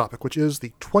big topic, which is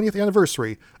the 20th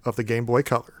anniversary of the Game Boy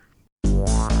Color.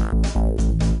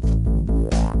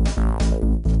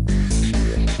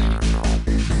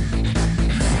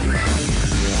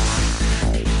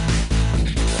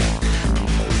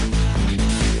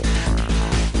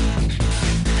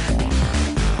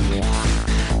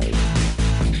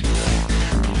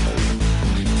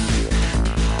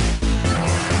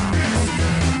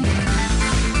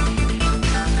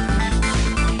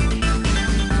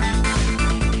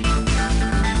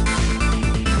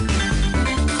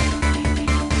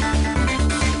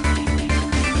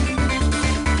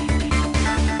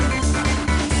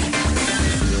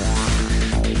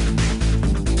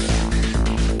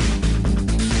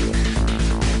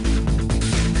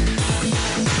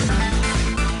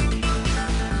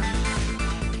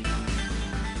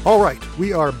 All right,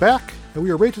 we are back, and we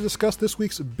are ready to discuss this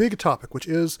week's big topic, which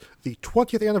is the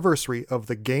 20th anniversary of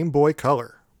the Game Boy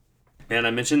Color. Man,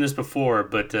 I mentioned this before,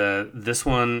 but this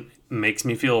one makes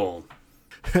me feel old.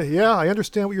 Yeah, I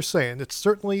understand what you're saying. It's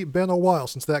certainly been a while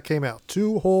since that came out.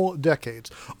 2 whole decades.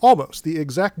 Almost. The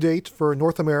exact date for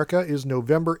North America is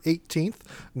November 18th,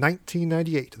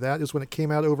 1998. That is when it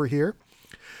came out over here.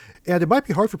 And it might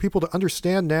be hard for people to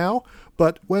understand now,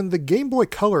 but when the Game Boy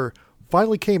Color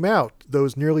finally came out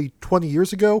those nearly 20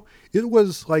 years ago, it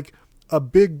was like a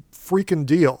big freaking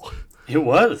deal. It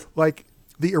was.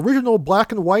 The original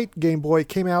black and white Game Boy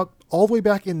came out all the way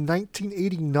back in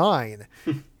 1989,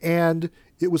 and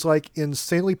it was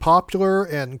insanely popular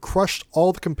and crushed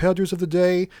all the competitors of the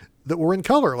day that were in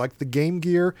color, like the Game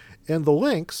Gear and the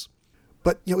Lynx.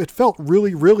 But it felt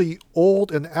really, really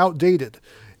old and outdated.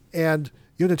 And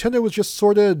Nintendo was just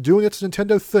sort of doing its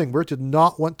Nintendo thing where it did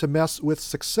not want to mess with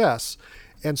success.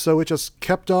 And so it just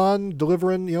kept on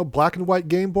delivering, black and white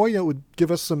Game Boy. It would give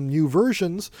us some new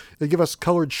versions. They'd give us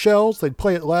colored shells. They'd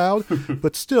play it loud.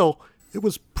 But still, it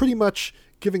was pretty much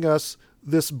giving us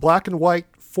this black and white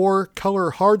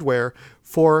 4-color hardware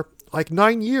for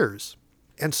 9 years.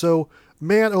 And so,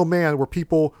 man, oh man, were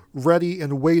people ready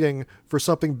and waiting for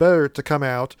something better to come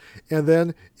out. And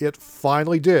then it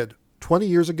finally did. 20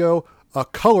 years ago, a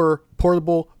color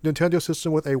portable Nintendo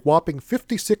system with a whopping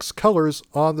 56 colors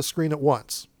on the screen at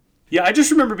once. Yeah, I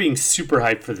just remember being super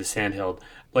hyped for this handheld.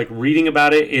 Reading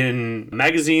about it in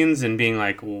magazines and being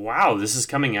like, wow, this is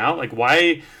coming out?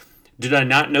 Why did I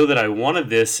not know that I wanted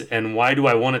this, and why do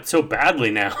I want it so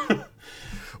badly now?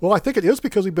 Well, I think it is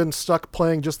because we've been stuck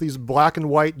playing just these black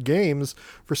and white games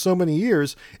for so many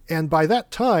years. And by that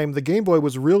time, the Game Boy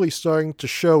was really starting to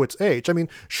show its age. I mean,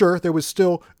 sure, there was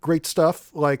still great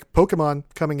stuff like Pokemon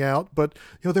coming out, but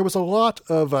there was a lot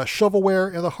of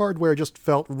shovelware, and the hardware just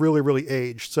felt really, really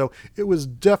aged. So it was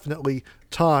definitely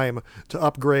time to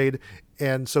upgrade.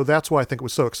 And so that's why I think it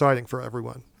was so exciting for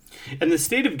everyone. And the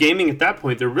state of gaming at that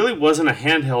point, there really wasn't a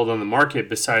handheld on the market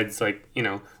besides,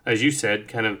 as you said,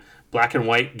 kind of black and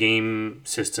white game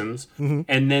systems. Mm-hmm.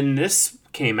 And then this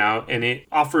came out, and it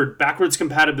offered backwards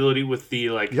compatibility with the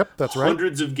Yep, that's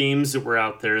hundreds right. of games that were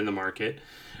out there in the market.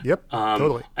 Yep,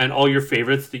 totally. And all your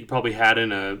favorites that you probably had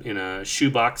in a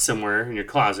shoebox somewhere in your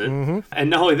closet. And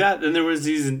not only that, then there was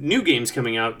these new games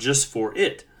coming out just for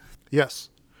it. Yes.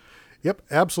 Yep,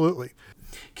 absolutely.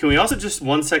 Can we also just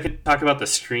 1 second talk about the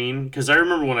screen? Because I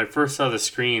remember when I first saw the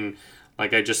screen,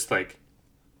 like I just I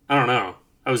don't know,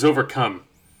 I was overcome.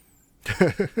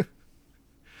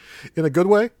 In a good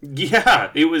way?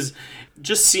 Yeah, it was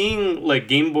just seeing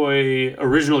like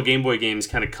original Game Boy games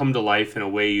kind of come to life in a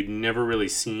way you'd never really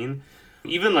seen.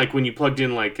 Even like when you plugged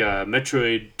in like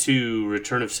Metroid 2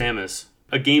 Return of Samus,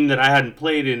 a game that I hadn't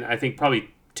played in I think probably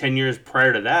 10 years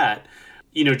prior to that,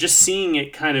 just seeing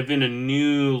it kind of in a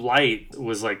new light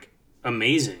was like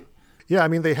amazing. Yeah, I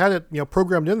mean, they had it,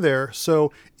 programmed in there,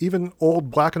 so even old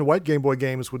black and white Game Boy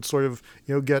games would sort of,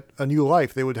 get a new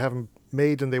life. They would have them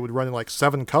made and they would run in like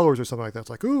 7 colors or something like that. It's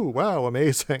like, ooh, wow,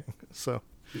 amazing. So,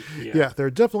 yeah, there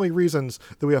are definitely reasons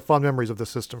that we have fond memories of this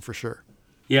system for sure.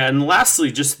 Yeah, and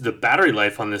lastly, just the battery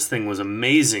life on this thing was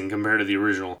amazing compared to the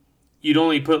original. You'd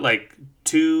only put like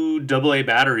 2 AA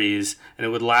batteries and it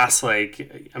would last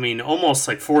almost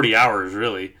like 40 hours,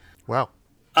 really. Wow.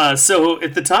 So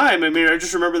at the time, I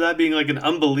just remember that being like an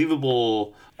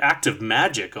unbelievable act of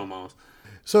magic almost.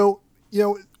 So,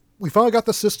 we finally got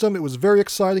the system. It was very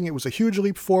exciting. It was a huge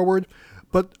leap forward.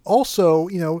 But also,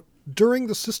 during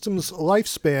the system's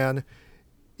lifespan,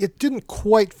 it didn't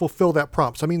quite fulfill that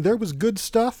promise. I mean, there was good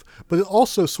stuff, but it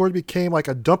also sort of became like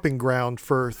a dumping ground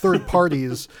for third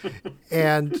parties.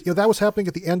 And, that was happening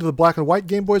at the end of the black and white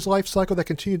Game Boy's life cycle that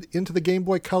continued into the Game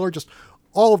Boy Color. Just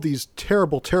all of these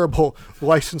terrible, terrible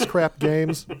license crap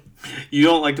games. You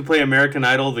don't like to play American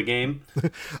Idol, the game?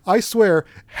 I swear,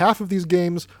 half of these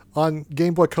games on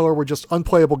Game Boy Color were just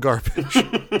unplayable garbage.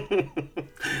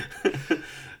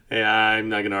 Yeah, I'm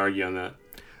not going to argue on that.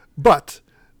 But,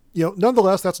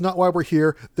 nonetheless, that's not why we're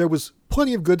here. There was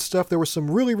plenty of good stuff. There were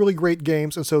some really, really great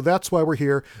games, and so that's why we're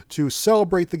here, to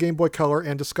celebrate the Game Boy Color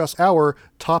and discuss our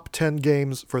top 10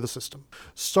 games for the system.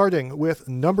 Starting with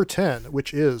number 10,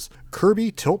 which is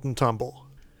Kirby Tilt and Tumble.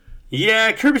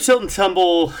 Yeah, Kirby Tilt and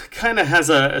Tumble kind of has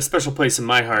a special place in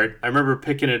my heart. I remember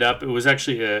picking it up. It was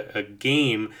actually a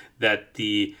game that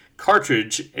the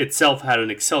cartridge itself had an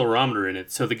accelerometer in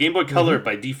it. So the Game Boy Color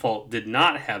by default did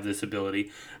not have this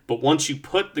ability. But once you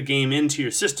put the game into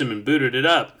your system and booted it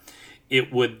up,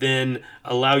 it would then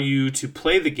allow you to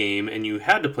play the game, and you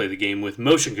had to play the game with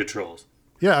motion controls.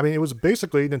 Yeah, I mean, it was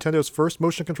basically Nintendo's first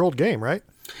motion-controlled game, right?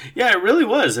 Yeah, it really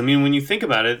was. I mean, when you think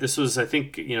about it, this was, I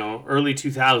think, early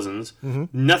 2000s.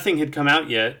 Nothing had come out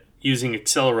yet using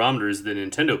accelerometers that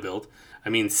Nintendo built. I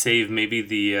mean, save maybe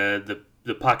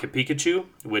the Pocket Pikachu,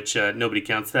 which nobody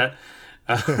counts that.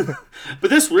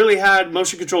 But this really had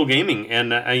motion control gaming,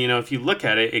 and if you look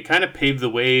at it, it kind of paved the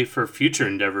way for future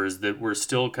endeavors that we're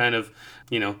still kind of,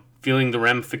 feeling the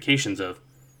ramifications of.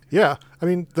 Yeah, I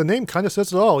mean, the name kind of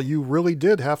says it all. You really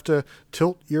did have to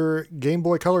tilt your Game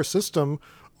Boy Color system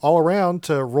all around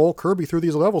to roll Kirby through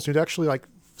these levels. You'd actually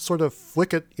sort of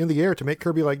flick it in the air to make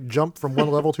Kirby jump from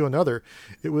one level to another.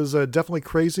 It was definitely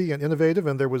crazy and innovative,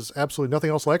 and there was absolutely nothing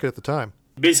else like it at the time.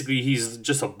 Basically, he's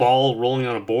just a ball rolling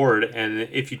on a board, and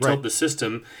if you tilt the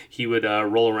system, he would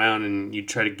roll around, and you'd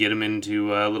try to get him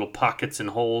into little pockets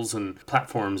and holes and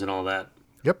platforms and all that.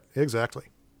 Yep, exactly.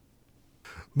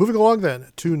 Moving along then,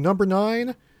 to number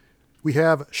 9, we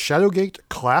have Shadowgate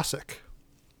Classic.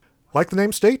 Like the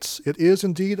name states, it is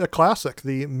indeed a classic,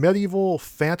 the medieval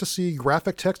fantasy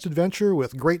graphic text adventure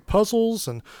with great puzzles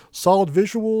and solid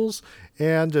visuals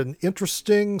and an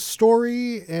interesting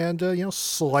story and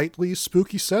slightly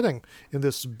spooky setting in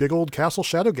this big old castle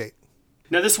Shadowgate.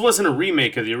 Now, this wasn't a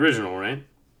remake of the original, right?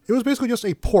 It was basically just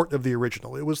a port of the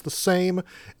original. It was the same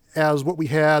as what we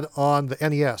had on the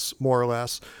NES, more or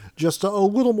less, just a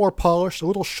little more polished, a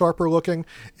little sharper looking,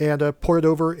 and ported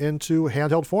over into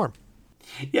handheld form.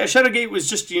 Yeah, Shadowgate was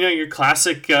just, your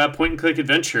classic point-and-click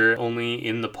adventure, only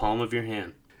in the palm of your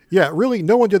hand. Yeah, really,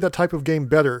 no one did that type of game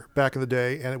better back in the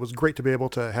day, and it was great to be able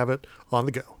to have it on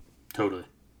the go. Totally.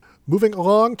 Moving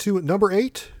along to number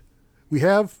 8, we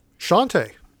have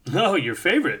Shantae. Oh, your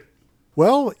favorite.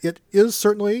 Well, it is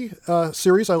certainly a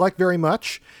series I like very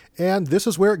much, and this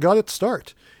is where it got its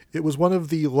start. It was one of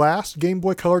the last Game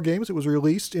Boy Color games. It was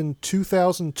released in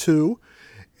 2002.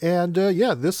 And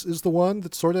this is the one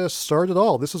that sort of started it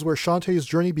all. This is where Shantae's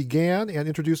journey began and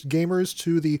introduced gamers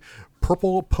to the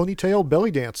purple ponytail belly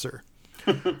dancer.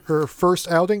 Her first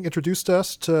outing introduced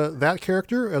us to that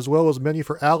character, as well as many of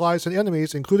her allies and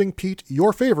enemies, including Pete,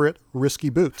 your favorite, Risky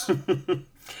Boots.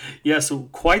 Yeah, so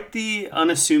quite the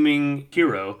unassuming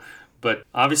hero, but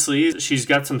obviously she's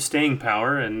got some staying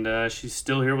power, and she's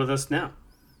still here with us now.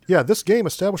 Yeah, this game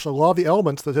established a lot of the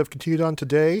elements that have continued on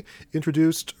today,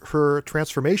 introduced her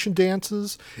transformation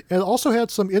dances, and also had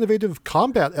some innovative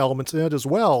combat elements in it as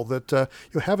well that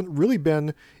haven't really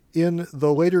been in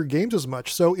the later games as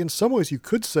much. So in some ways you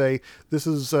could say this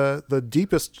is the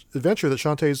deepest adventure that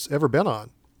Shantae's ever been on.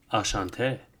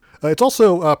 Shantae. It's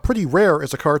also pretty rare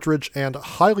as a cartridge and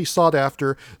highly sought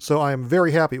after, so I am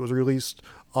very happy it was released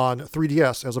on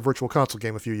 3DS as a virtual console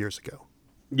game a few years ago.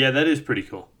 Yeah, that is pretty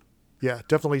cool. Yeah,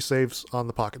 definitely saves on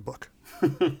the pocketbook.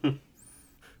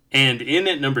 And in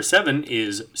at number 7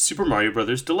 is Super Mario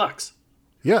Bros. Deluxe.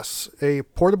 Yes, a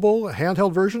portable,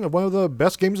 handheld version of one of the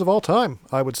best games of all time,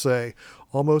 I would say.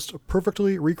 Almost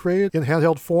perfectly recreated in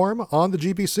handheld form on the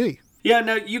GBC. Yeah,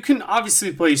 now you can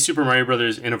obviously play Super Mario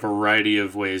Bros. In a variety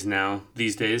of ways now,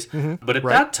 these days. Mm-hmm. But at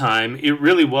that time, it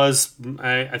really was,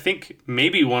 I think,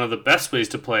 maybe one of the best ways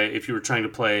to play if you were trying to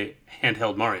play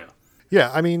handheld Mario. Yeah,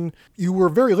 I mean, you were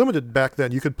very limited back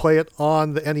then. You could play it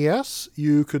on the NES,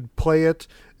 you could play it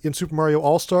in Super Mario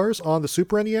All-Stars on the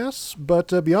Super NES, but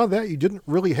beyond that, you didn't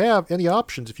really have any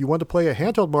options. If you wanted to play a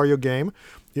handheld Mario game,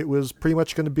 it was pretty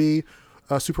much going to be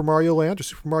Super Mario Land or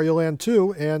Super Mario Land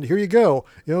 2, and here you go.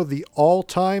 The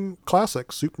all-time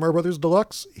classic, Super Mario Bros.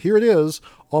 Deluxe, here it is,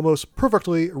 almost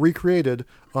perfectly recreated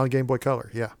on Game Boy Color,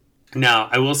 yeah. Now,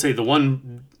 I will say the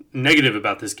one negative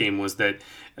about this game was that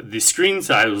the screen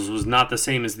size was not the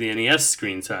same as the NES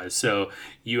screen size, so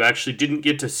you actually didn't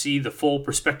get to see the full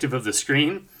perspective of the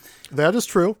screen. That is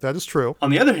true. That is true. On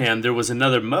the other hand, there was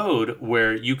another mode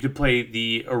where you could play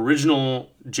the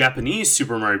original Japanese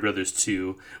Super Mario Bros.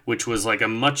 2, which was like a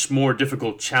much more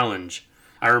difficult challenge.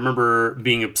 I remember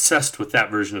being obsessed with that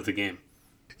version of the game.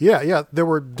 Yeah, there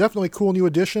were definitely cool new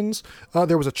additions.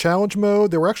 There was a challenge mode.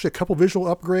 There were actually a couple visual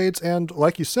upgrades. And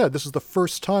like you said, this is the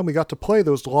first time we got to play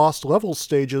those lost levels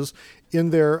stages in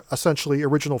their essentially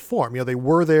original form. They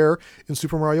were there in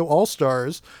Super Mario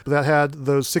All-Stars that had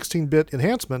those 16-bit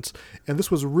enhancements. And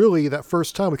this was really that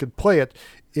first time we could play it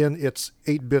in its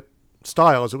 8-bit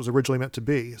style as it was originally meant to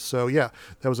be. So yeah,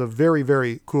 that was a very,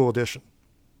 very cool addition.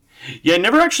 Yeah, I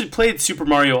never actually played Super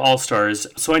Mario All-Stars,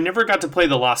 so I never got to play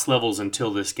the lost levels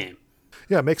until this game.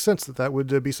 Yeah, it makes sense that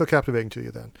would be so captivating to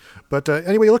you then. But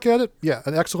anyway, you look at it, yeah,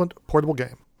 an excellent portable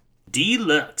game.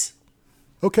 Deluxe.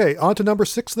 Okay, on to number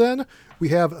 6 then. We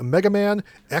have Mega Man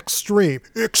Extreme.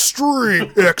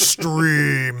 Extreme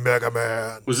Mega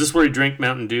Man. Was this where he drank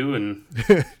Mountain Dew and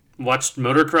watched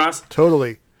motocross?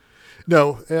 Totally.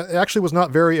 No, it actually was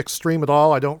not very extreme at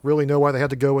all. I don't really know why they had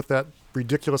to go with that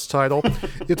ridiculous title.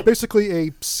 It's basically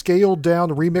a scaled down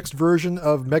remixed version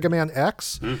of Mega Man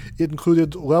X. It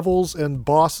included levels and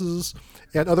bosses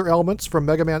and other elements from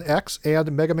Mega Man X and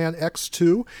Mega Man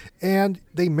X2, and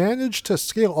they managed to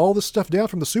scale all this stuff down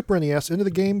from the Super NES into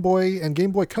the Game Boy and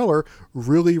Game Boy Color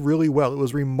really, really well. It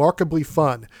was remarkably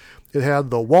fun. It had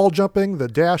the wall jumping, the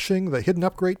dashing, the hidden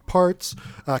upgrade parts,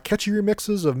 catchy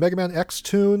remixes of Mega Man X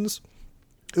tunes.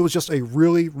 It was just a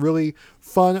really, really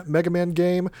fun Mega Man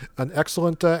game, an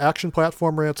excellent action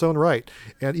platformer in its own right.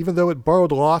 And even though it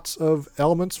borrowed lots of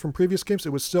elements from previous games, it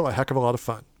was still a heck of a lot of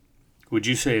fun. Would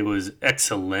you say it was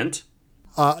excellent?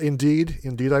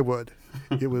 Indeed I would.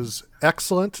 It was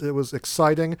excellent. It was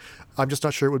exciting. I'm just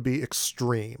not sure it would be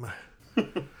extreme.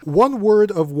 One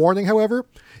word of warning, however,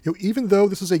 even though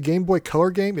this is a Game Boy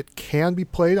Color game, it can be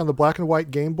played on the black and white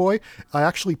Game Boy. I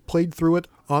actually played through it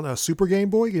on a Super Game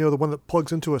Boy, the one that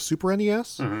plugs into a Super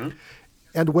NES. Mm-hmm.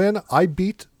 And when I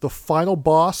beat the final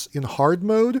boss in hard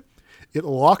mode, it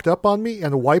locked up on me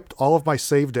and wiped all of my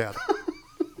save data.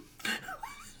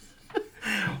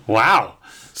 Wow.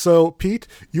 So, Pete,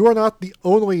 you are not the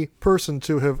only person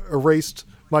to have erased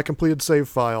my completed save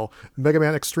file. Mega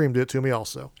Man Extreme did it to me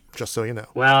also, just so you know.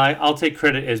 Well, I'll take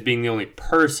credit as being the only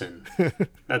person.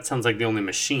 That sounds like the only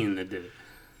machine that did it.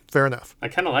 Fair enough. I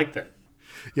kind of like that.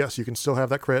 Yes, you can still have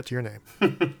that credit to your name.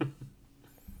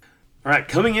 All right,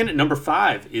 coming in at number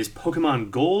 5 is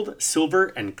Pokemon Gold, Silver,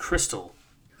 and Crystal.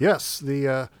 Yes,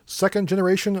 the second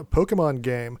generation Pokemon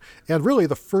game, and really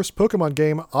the first Pokemon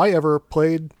game I ever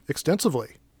played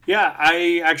extensively. Yeah,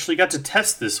 I actually got to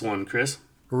test this one, Chris.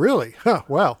 Really? Huh,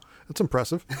 wow. That's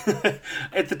impressive.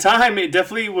 At the time, it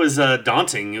definitely was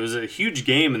daunting. It was a huge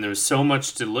game, and there was so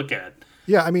much to look at.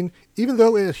 Yeah, I mean, even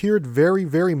though it adhered very,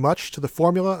 very much to the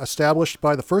formula established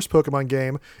by the first Pokemon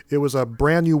game, it was a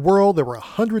brand new world. There were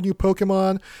 100 new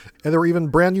Pokemon, and there were even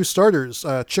brand new starters,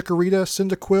 Chikorita,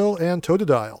 Cyndaquil, and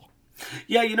Totodile.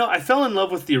 Yeah, I fell in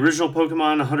love with the original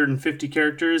Pokemon 150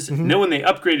 characters. Mm-hmm. When they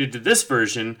upgraded to this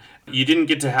version, you didn't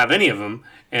get to have any of them.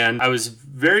 And I was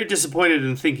very disappointed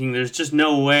in thinking there's just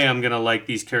no way I'm going to like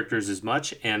these characters as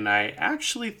much. And I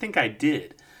actually think I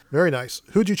did. Very nice.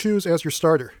 Who'd you choose as your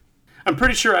starter? I'm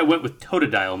pretty sure I went with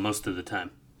Totodile most of the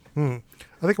time. I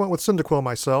think I went with Cyndaquil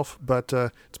myself, but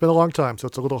it's been a long time, so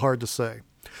it's a little hard to say.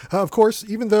 Of course,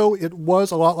 even though it was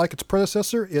a lot like its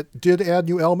predecessor, it did add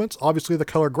new elements, obviously the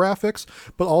color graphics,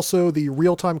 but also the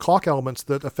real-time clock elements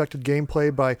that affected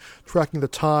gameplay by tracking the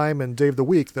time and day of the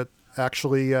week that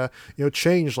actually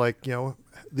changed, like,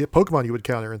 the Pokemon you would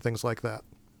counter and things like that.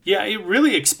 Yeah, it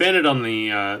really expanded on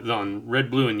the on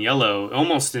Red, Blue, and Yellow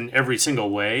almost in every single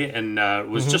way, and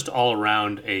was just all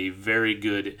around a very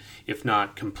good, if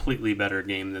not completely better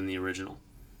game than the original.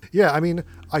 Yeah, I mean,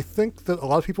 I think that a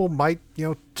lot of people might,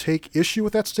 take issue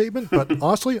with that statement, but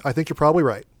honestly, I think you're probably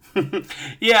right.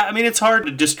 Yeah, I mean, it's hard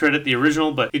to discredit the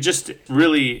original, but it just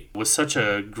really was such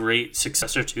a great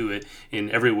successor to it in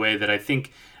every way that I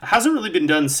think hasn't really been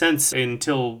done since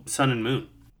until Sun and Moon.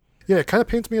 Yeah, it kind of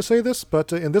pains me to say this,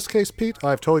 but in this case, Pete,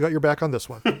 I've totally got your back on this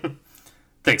one.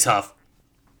 Thanks, Huff.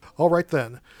 All right,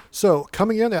 then. So,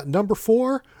 coming in at number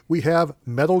 4, we have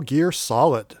Metal Gear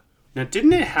Solid. Now,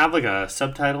 didn't it have like a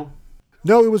subtitle?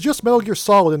 No, it was just Metal Gear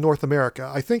Solid in North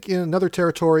America. I think in another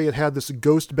territory it had this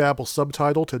Ghost Babel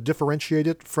subtitle to differentiate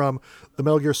it from the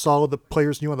Metal Gear Solid that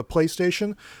players knew on the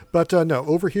PlayStation. But no,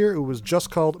 over here it was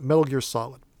just called Metal Gear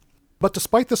Solid. But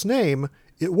despite this name,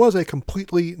 it was a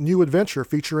completely new adventure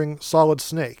featuring Solid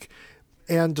Snake.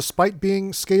 And despite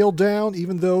being scaled down,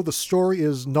 even though the story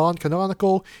is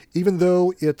non-canonical, even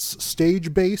though it's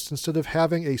stage-based instead of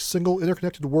having a single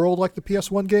interconnected world like the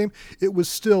PS1 game, it was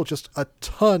still just a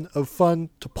ton of fun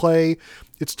to play.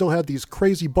 It still had these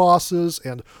crazy bosses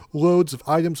and loads of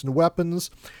items and weapons.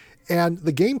 And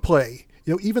the gameplay,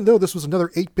 even though this was another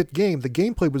 8-bit game, the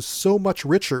gameplay was so much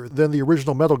richer than the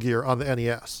original Metal Gear on the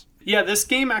NES. Yeah, this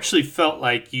game actually felt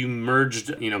like you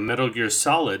merged, Metal Gear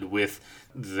Solid with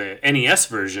the NES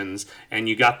versions, and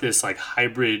you got this like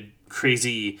hybrid,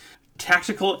 crazy,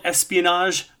 tactical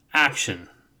espionage action.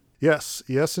 Yes,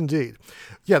 indeed.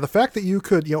 Yeah, the fact that you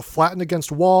could, flatten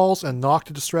against walls and knock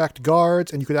to distract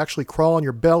guards, and you could actually crawl on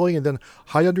your belly and then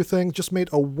hide under things just made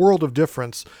a world of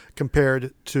difference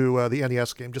compared to the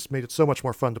NES game. Just made it so much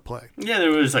more fun to play. Yeah,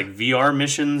 there was like VR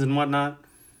missions and whatnot.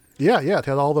 Yeah, it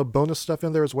had all the bonus stuff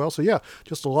in there as well. So yeah,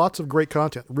 just lots of great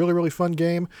content. Really, really fun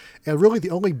game. And really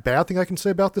the only bad thing I can say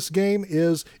about this game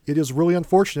is it is really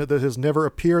unfortunate that it has never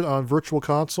appeared on Virtual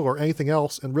Console or anything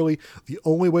else. And really the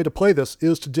only way to play this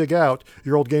is to dig out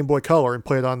your old Game Boy Color and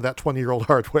play it on that 20-year-old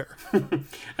hardware. And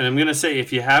I'm going to say,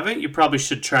 if you haven't, you probably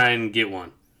should try and get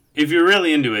one. If you're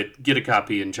really into it, get a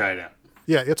copy and try it out.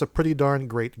 Yeah, it's a pretty darn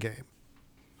great game.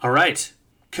 All right.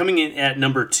 Coming in at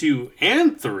number 2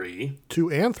 and 3.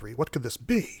 2 and 3? What could this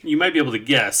be? You might be able to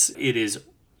guess. It is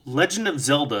Legend of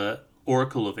Zelda,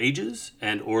 Oracle of Ages,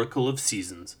 and Oracle of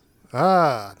Seasons.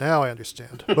 Ah, now I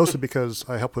understand. Mostly because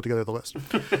I helped put together the list.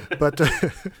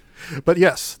 But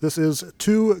yes, this is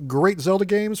 2 great Zelda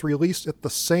games released at the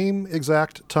same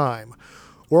exact time.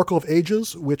 Oracle of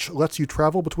Ages, which lets you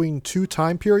travel between 2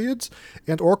 time periods,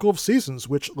 and Oracle of Seasons,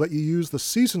 which let you use the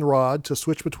Season Rod to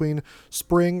switch between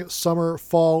spring, summer,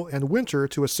 fall, and winter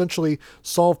to essentially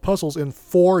solve puzzles in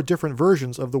 4 different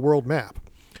versions of the world map.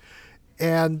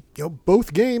 And,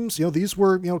 both games, these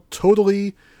were,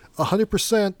 totally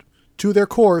 100% to their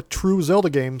core true Zelda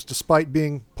games despite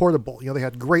being portable. They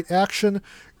had great action,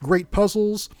 great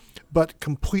puzzles, but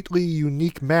completely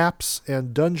unique maps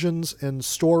and dungeons and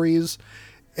stories.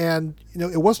 And,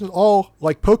 it wasn't all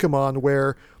like Pokemon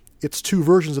where it's 2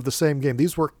 versions of the same game.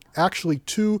 These were actually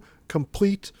 2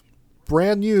 complete,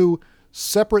 brand new,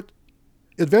 separate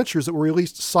adventures that were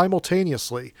released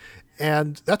simultaneously.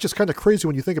 And that's just kind of crazy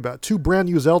when you think about it. 2 brand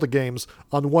new Zelda games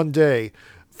on one day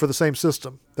for the same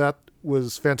system. That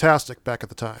was fantastic back at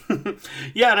the time.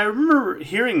 Yeah, and I remember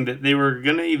hearing that they were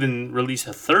going to even release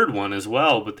a 3rd one as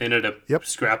well, but they ended up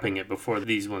scrapping it before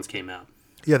these ones came out.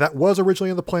 Yeah, that was originally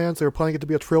in the plans. They were planning it to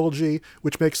be a trilogy,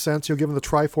 which makes sense, given the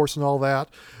Triforce and all that.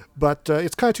 But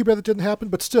it's kind of too bad that didn't happen.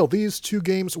 But still, these 2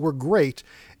 games were great.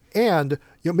 And,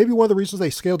 maybe one of the reasons they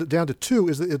scaled it down to 2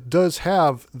 is that it does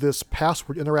have this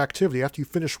password interactivity. After you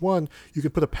finish one, you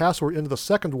can put a password into the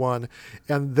second one.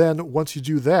 And then once you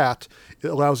do that, it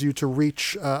allows you to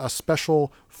reach a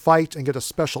special fight and get a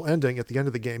special ending at the end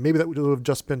of the game. Maybe that would have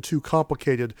just been too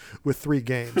complicated with 3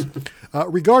 games.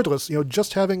 Regardless,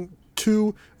 just having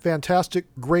 2 fantastic,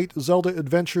 great Zelda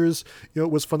adventures, it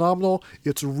was phenomenal.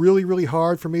 It's really, really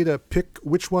hard for me to pick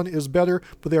which one is better,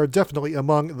 but they are definitely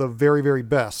among the very, very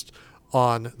best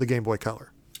on the Game Boy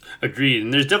Color. Agreed.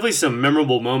 And there's definitely some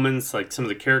memorable moments, like some of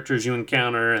the characters you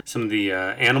encounter, some of the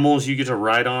animals you get to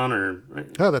ride on.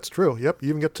 Oh, that's true. Yep, you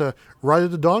even get to ride a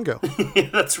Dodongo. Yeah,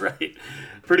 that's right.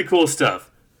 Pretty cool stuff.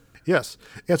 Yes.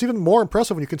 And it's even more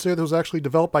impressive when you consider that it was actually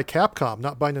developed by Capcom,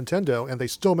 not by Nintendo, and they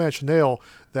still managed to nail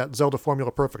that Zelda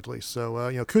formula perfectly.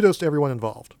 So, kudos to everyone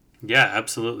involved. Yeah,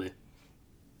 absolutely.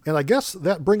 And I guess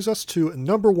that brings us to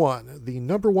number one, the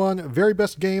number one very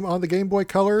best game on the Game Boy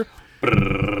Color.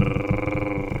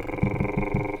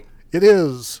 It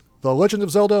is The Legend of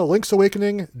Zelda Link's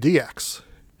Awakening DX.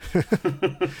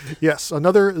 Yes,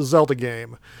 another Zelda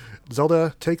game.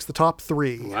 Zelda takes the top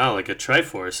three. Wow, like a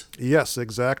Triforce. Yes,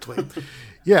 exactly.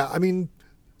 Yeah, I mean,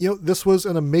 this was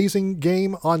an amazing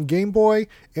game on Game Boy,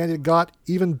 and it got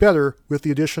even better with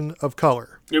the addition of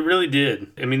color. It really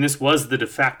did. I mean, this was the de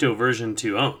facto version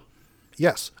to own.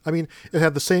 Yes, I mean, it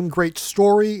had the same great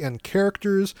story and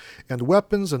characters and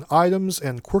weapons and items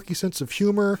and quirky sense of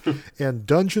humor and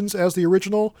dungeons as the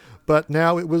original, but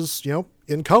now it was,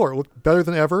 in color. It looked better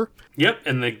than ever. Yep,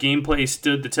 and the gameplay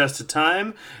stood the test of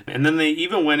time, and then they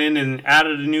even went in and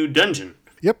added a new dungeon.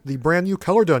 Yep, the brand new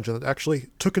color dungeon that actually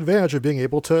took advantage of being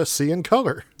able to see in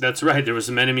color. That's right. There were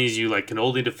some enemies you could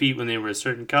only defeat when they were a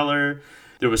certain color.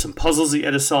 There were some puzzles you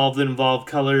had to solve that involved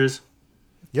colors.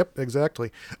 Yep,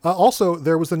 exactly. Also,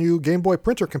 there was the new Game Boy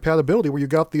printer compatibility where you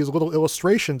got these little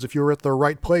illustrations if you were at the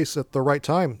right place at the right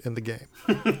time in the game.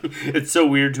 It's so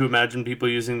weird to imagine people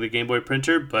using the Game Boy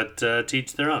printer, but to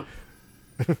each their own.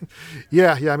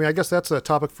 Yeah, I mean, I guess that's a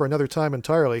topic for another time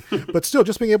entirely. But still,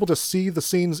 just being able to see the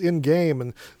scenes in-game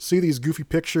and see these goofy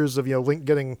pictures of, Link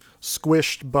getting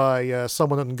squished by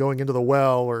someone and going into the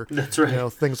well, or that's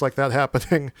right. Things like that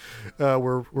happening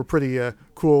were pretty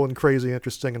cool and crazy,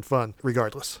 interesting, and fun,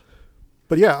 regardless.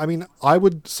 But yeah, I mean, I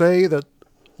would say that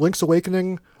Link's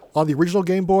Awakening on the original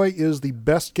Game Boy is the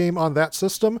best game on that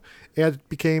system, and it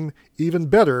became even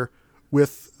better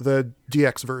with the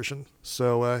DX version.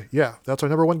 So, yeah, that's our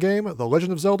number one game, The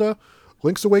Legend of Zelda,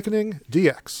 Link's Awakening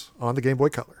DX on the Game Boy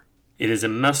Color. It is a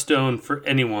must-own for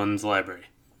anyone's library.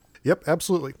 Yep,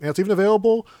 absolutely. And it's even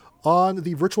available on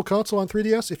the Virtual Console on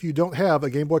 3DS if you don't have a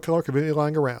Game Boy Color conveniently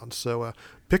lying around. So,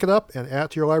 pick it up and add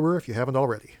it to your library if you haven't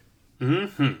already.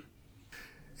 Mm-hmm.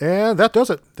 And that does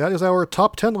it. That is our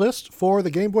top 10 list for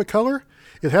the Game Boy Color.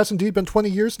 It has indeed been 20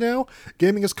 years now.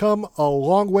 Gaming has come a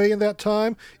long way in that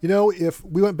time. If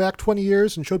we went back 20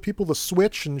 years and showed people the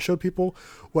Switch and showed people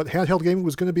what handheld gaming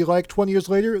was going to be like 20 years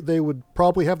later, they would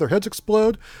probably have their heads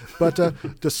explode. But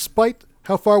despite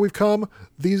how far we've come,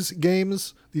 these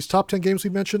games, these top 10 games we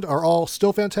mentioned, are all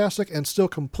still fantastic and still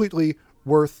completely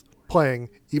worth playing,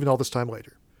 even all this time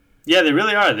later. Yeah, they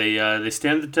really are. They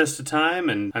stand the test of time,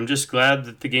 and I'm just glad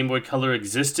that the Game Boy Color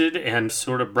existed and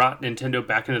sort of brought Nintendo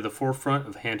back into the forefront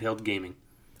of handheld gaming.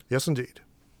 Yes, indeed.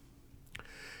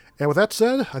 And with that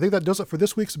said, I think that does it for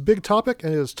this week's big topic,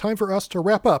 and it is time for us to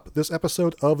wrap up this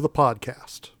episode of the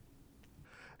podcast.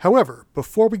 However,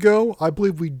 before we go, I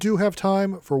believe we do have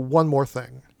time for one more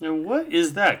thing. And what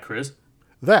is that, Chris?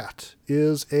 That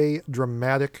is a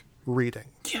dramatic reading.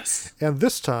 Yes. And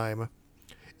this time,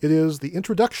 it is the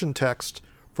introduction text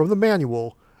from the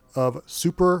manual of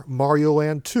Super Mario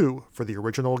Land 2 for the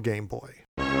original Game Boy.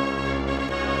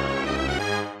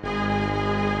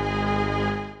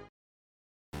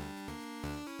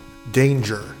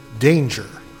 Danger, danger.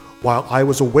 While I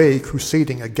was away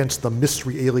crusading against the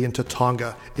mystery alien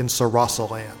Tatanga in Sarasa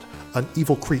Land, an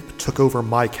evil creep took over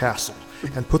my castle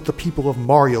and put the people of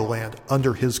Mario Land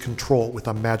under his control with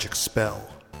a magic spell.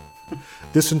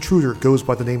 This intruder goes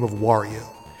by the name of Wario.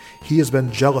 He has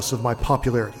been jealous of my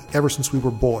popularity ever since we were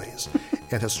boys,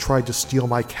 and has tried to steal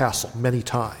my castle many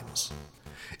times.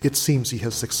 It seems he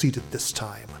has succeeded this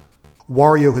time.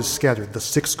 Wario has scattered the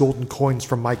 6 golden coins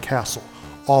from my castle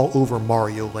all over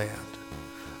Mario Land.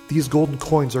 These golden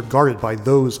coins are guarded by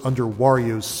those under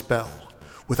Wario's spell.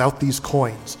 Without these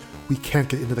coins, we can't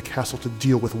get into the castle to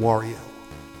deal with Wario.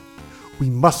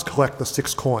 We must collect the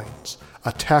 6 coins,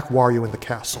 attack Wario in the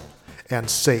castle, and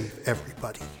save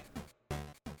everybody.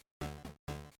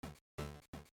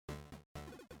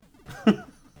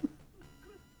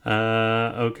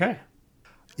 Okay.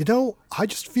 I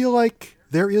just feel like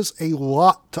there is a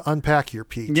lot to unpack here,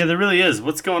 Pete. Yeah, there really is.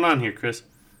 What's going on here, Chris?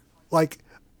 I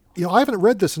haven't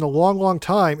read this in a long, long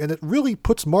time, and it really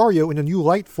puts Mario in a new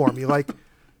light for me.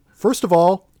 First of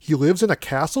all, he lives in a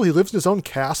castle? He lives in his own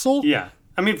castle? Yeah.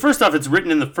 I mean, first off, it's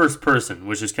written in the first person,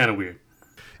 which is kind of weird.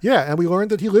 Yeah, and we learned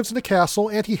that he lives in a castle,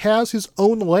 and he has his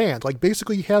own land.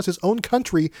 Basically, he has his own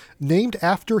country named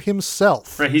after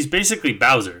himself. Right, he's basically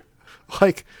Bowser.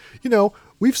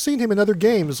 We've seen him in other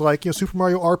games Super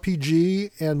Mario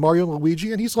RPG and Mario and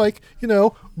Luigi, and he's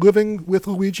living with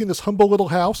Luigi in this humble little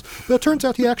house. But it turns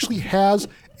out he actually has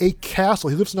a castle.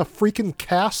 He lives in a freaking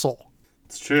castle.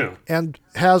 It's true. And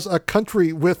has a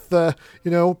country with,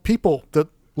 people that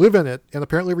live in it and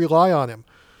apparently rely on him.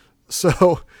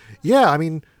 So, yeah, I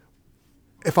mean,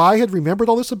 if I had remembered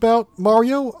all this about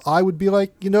Mario, I would be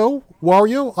like,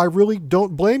 Wario, I really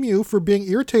don't blame you for being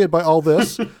irritated by all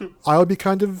this. I would be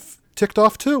kind of ticked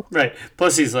off too. Right.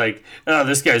 Plus he's like, oh,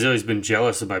 this guy's always been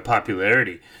jealous of my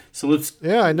popularity. So let's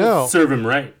serve him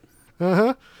right.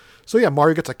 Uh-huh. So yeah,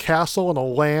 Mario gets a castle and a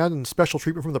land and special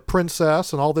treatment from the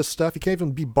princess and all this stuff. He can't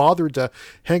even be bothered to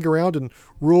hang around and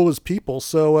rule his people.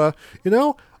 So,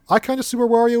 I kind of see where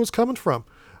Wario is coming from.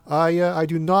 I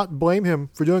do not blame him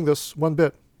for doing this one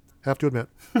bit, have to admit.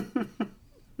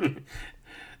 An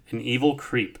evil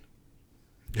creep.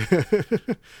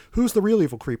 Who's the real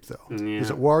evil creep, though? Yeah. Is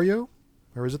it Wario,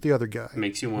 or is it the other guy?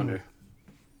 Makes you wonder.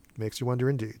 Makes you wonder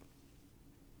indeed.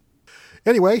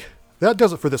 Anyway, that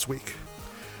does it for this week.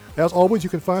 As always, you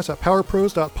can find us at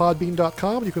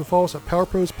powerpros.podbean.com. You can follow us at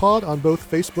PowerProsPod on both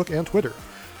Facebook and Twitter.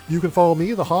 You can follow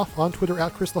me, The Hoff, on Twitter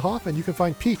at Chris The Hoff, and you can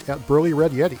find Pete at Burly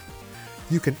Red Yeti.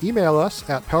 You can email us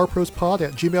at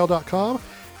powerprospod@gmail.com,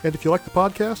 and if you like the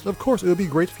podcast, of course, it would be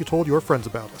great if you told your friends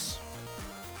about us.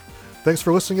 Thanks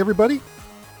for listening, everybody.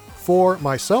 For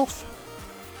myself,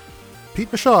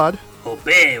 Pete Machad,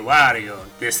 obey Wario,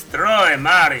 destroy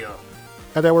Mario,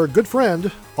 and our good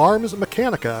friend, Arms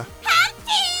Mechanica,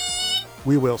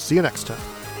 we will see you next time.